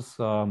those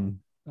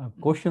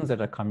questions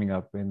that are coming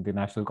up in the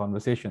national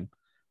conversation,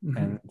 mm-hmm.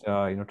 and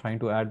trying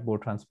to add more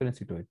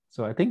transparency to it.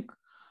 So I think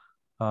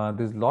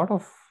there's a lot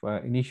of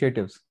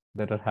initiatives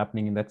that are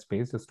happening in that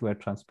space just to add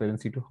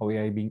transparency to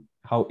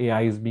how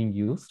AI is being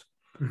used.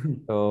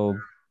 So,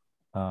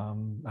 I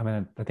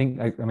mean, I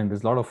mean,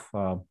 there's a lot of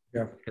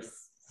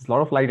there's a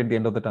lot of light at the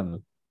end of the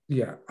tunnel.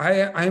 Yeah,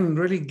 I'm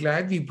really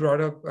glad we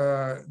brought up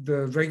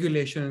the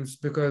regulations,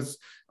 because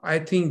I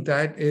think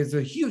that is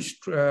a huge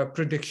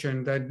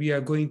prediction that we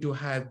are going to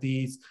have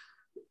these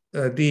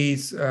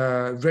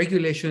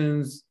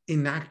regulations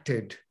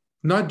enacted,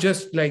 not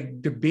just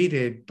like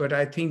debated, but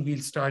I think we'll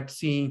start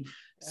seeing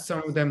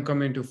some of them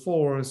come into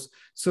force.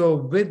 So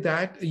with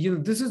that,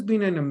 this has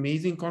been an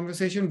amazing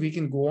conversation. We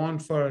can go on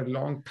for a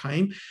long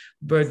time,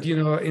 but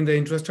in the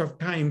interest of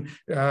time,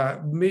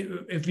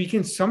 if we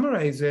can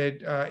summarize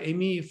it,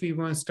 Amy, if we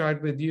want to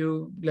start with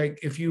you, like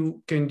if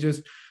you can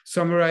just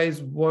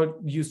summarize what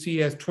you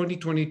see as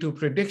 2022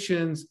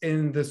 predictions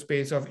in the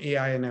space of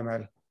AI and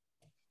ML.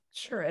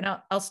 Sure. And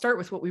I'll start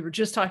with what we were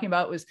just talking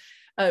about was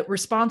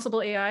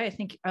responsible AI, I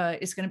think,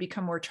 is going to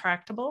become more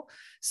tractable.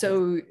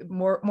 So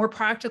more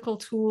practical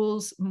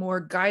tools,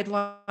 more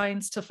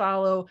guidelines to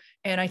follow.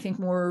 And I think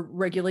more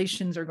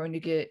regulations are going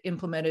to get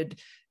implemented,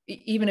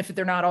 even if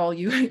they're not all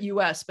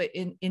US, but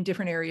in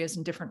different areas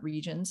and different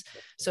regions.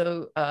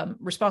 So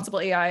responsible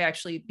AI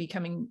actually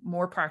becoming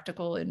more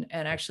practical and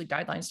actually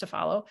guidelines to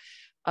follow.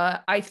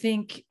 I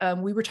think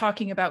we were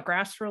talking about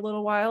graphs for a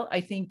little while.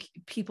 I think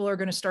people are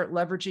going to start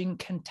leveraging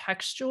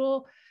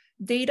contextual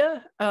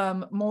data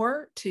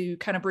more to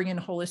kind of bring in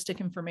holistic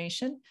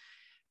information.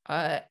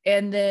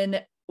 And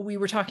then we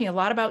were talking a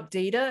lot about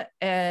data,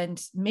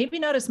 and maybe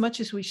not as much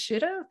as we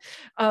should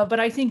have, but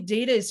I think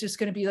data is just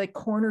going to be like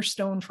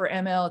cornerstone for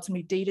ML. It's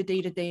going to be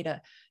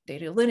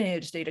data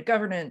lineage, data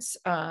governance,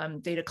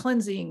 data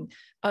cleansing,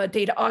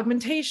 data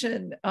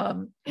augmentation,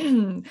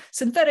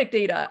 synthetic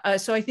data.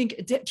 So I think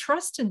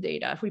trust in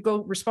data, if we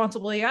go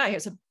responsible AI,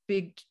 has a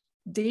big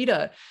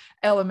data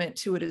element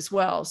to it as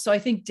well. So I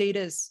think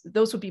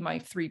those would be my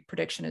three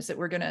predictions, is that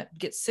we're going to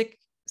get sick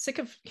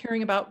of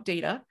hearing about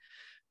data.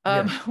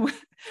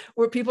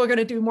 Where people are going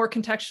to do more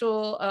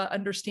contextual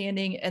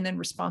understanding, and then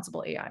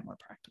responsible AI more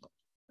practical.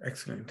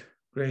 Excellent.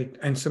 Great.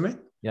 And Sumit?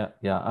 Yeah.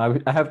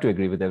 I have to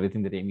agree with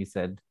everything that Amy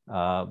said.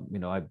 I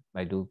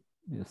do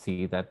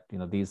see that,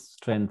 these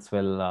trends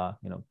will,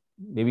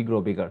 maybe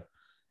grow bigger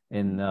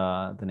in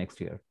the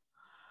next year.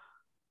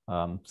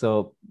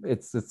 So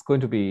it's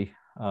going to be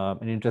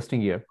an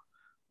interesting year,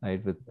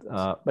 right?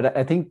 But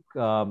I think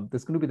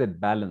there's going to be that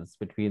balance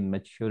between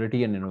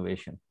maturity and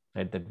innovation,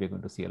 right, that we're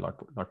going to see a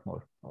lot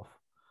more of.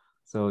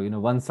 So,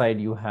 one side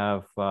you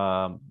have,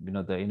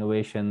 the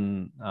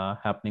innovation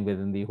happening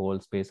within the whole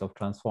space of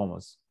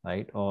transformers,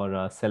 right,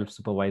 or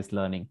self-supervised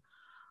learning,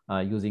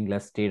 using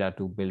less data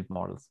to build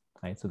models,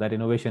 right? So that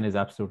innovation is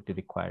absolutely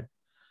required.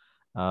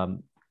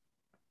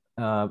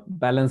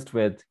 Balanced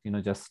with,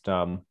 just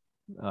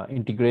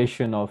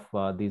integration of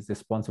these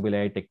responsible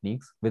AI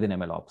techniques within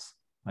MLOps,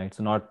 right?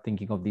 So not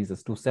thinking of these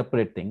as two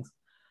separate things,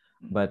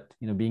 but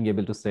being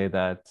able to say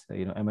that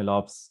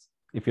MLOps,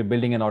 if you're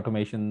building an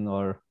automation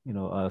or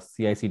a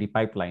CI/CD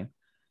pipeline,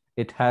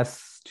 it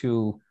has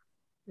to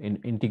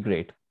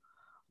integrate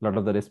a lot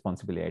of the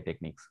responsible AI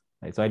techniques,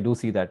 right? So I do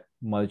see that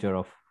merger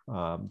of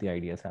the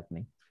ideas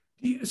happening.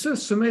 So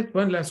Sumit,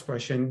 one last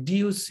question. Do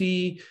you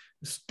see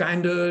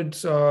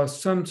standards or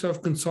some sort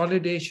of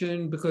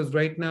consolidation? Because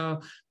right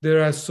now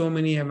there are so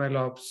many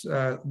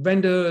MLOps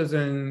vendors,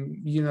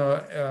 and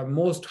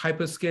most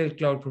hyperscale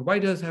cloud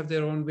providers have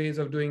their own ways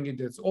of doing it.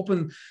 There's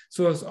open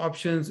source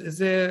options. Is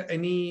there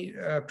any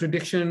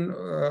prediction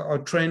or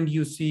trend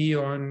you see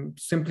on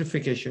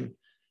simplification?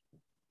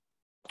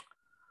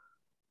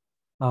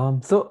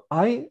 So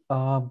I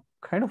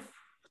kind of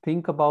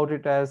think about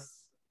it as,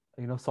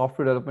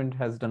 software development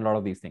has done a lot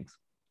of these things,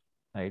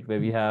 right? Where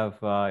we have,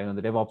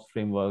 the DevOps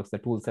frameworks, the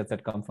tool sets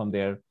that come from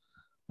there,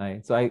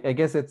 right? So I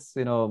guess it's,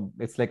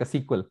 it's like a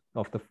sequel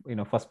of the,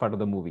 first part of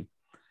the movie,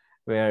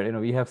 where,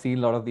 we have seen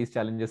a lot of these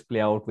challenges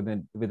play out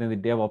within the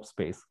DevOps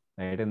space,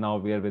 right? And now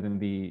we are within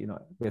the,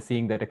 we're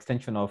seeing that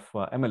extension of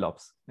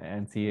MLOps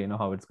and see,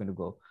 how it's going to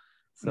go.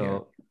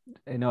 So,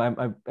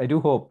 I do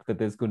hope that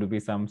there's going to be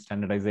some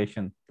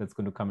standardization that's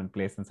going to come in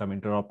place and some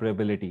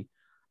interoperability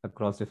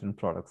across different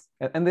products.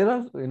 And there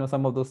are,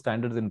 some of those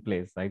standards in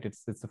place, right?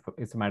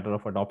 It's a matter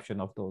of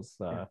adoption of those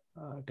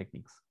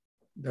techniques.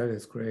 That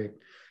is great.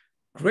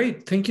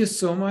 Great. Thank you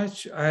so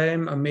much. I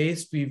am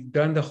amazed. We've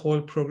done the whole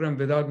program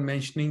without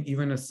mentioning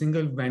even a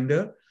single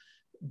vendor,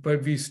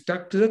 but we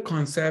stuck to the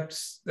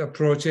concepts,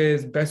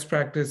 approaches, best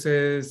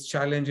practices,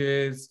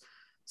 challenges,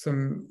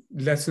 some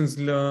lessons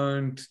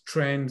learned,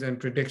 trends, and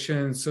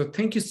predictions. So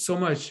thank you so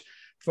much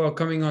for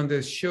coming on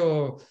this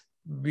show.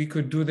 We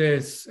could do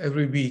this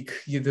every week.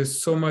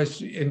 There's so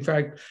much. In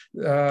fact,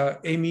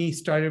 Amy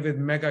started with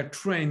mega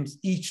trends.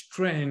 Each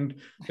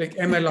trend, like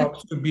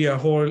MLOps, could be a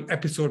whole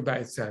episode by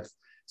itself.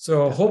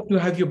 So hope to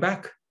have you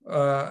back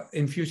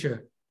in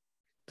future.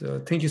 So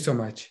thank you so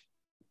much.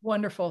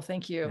 Wonderful.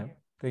 Thank you. Yeah.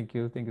 Thank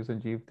you. Thank you,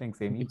 Sanjeev.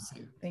 Thanks, Amy.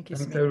 Thank you.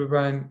 Thanks,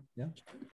 everyone. Yeah.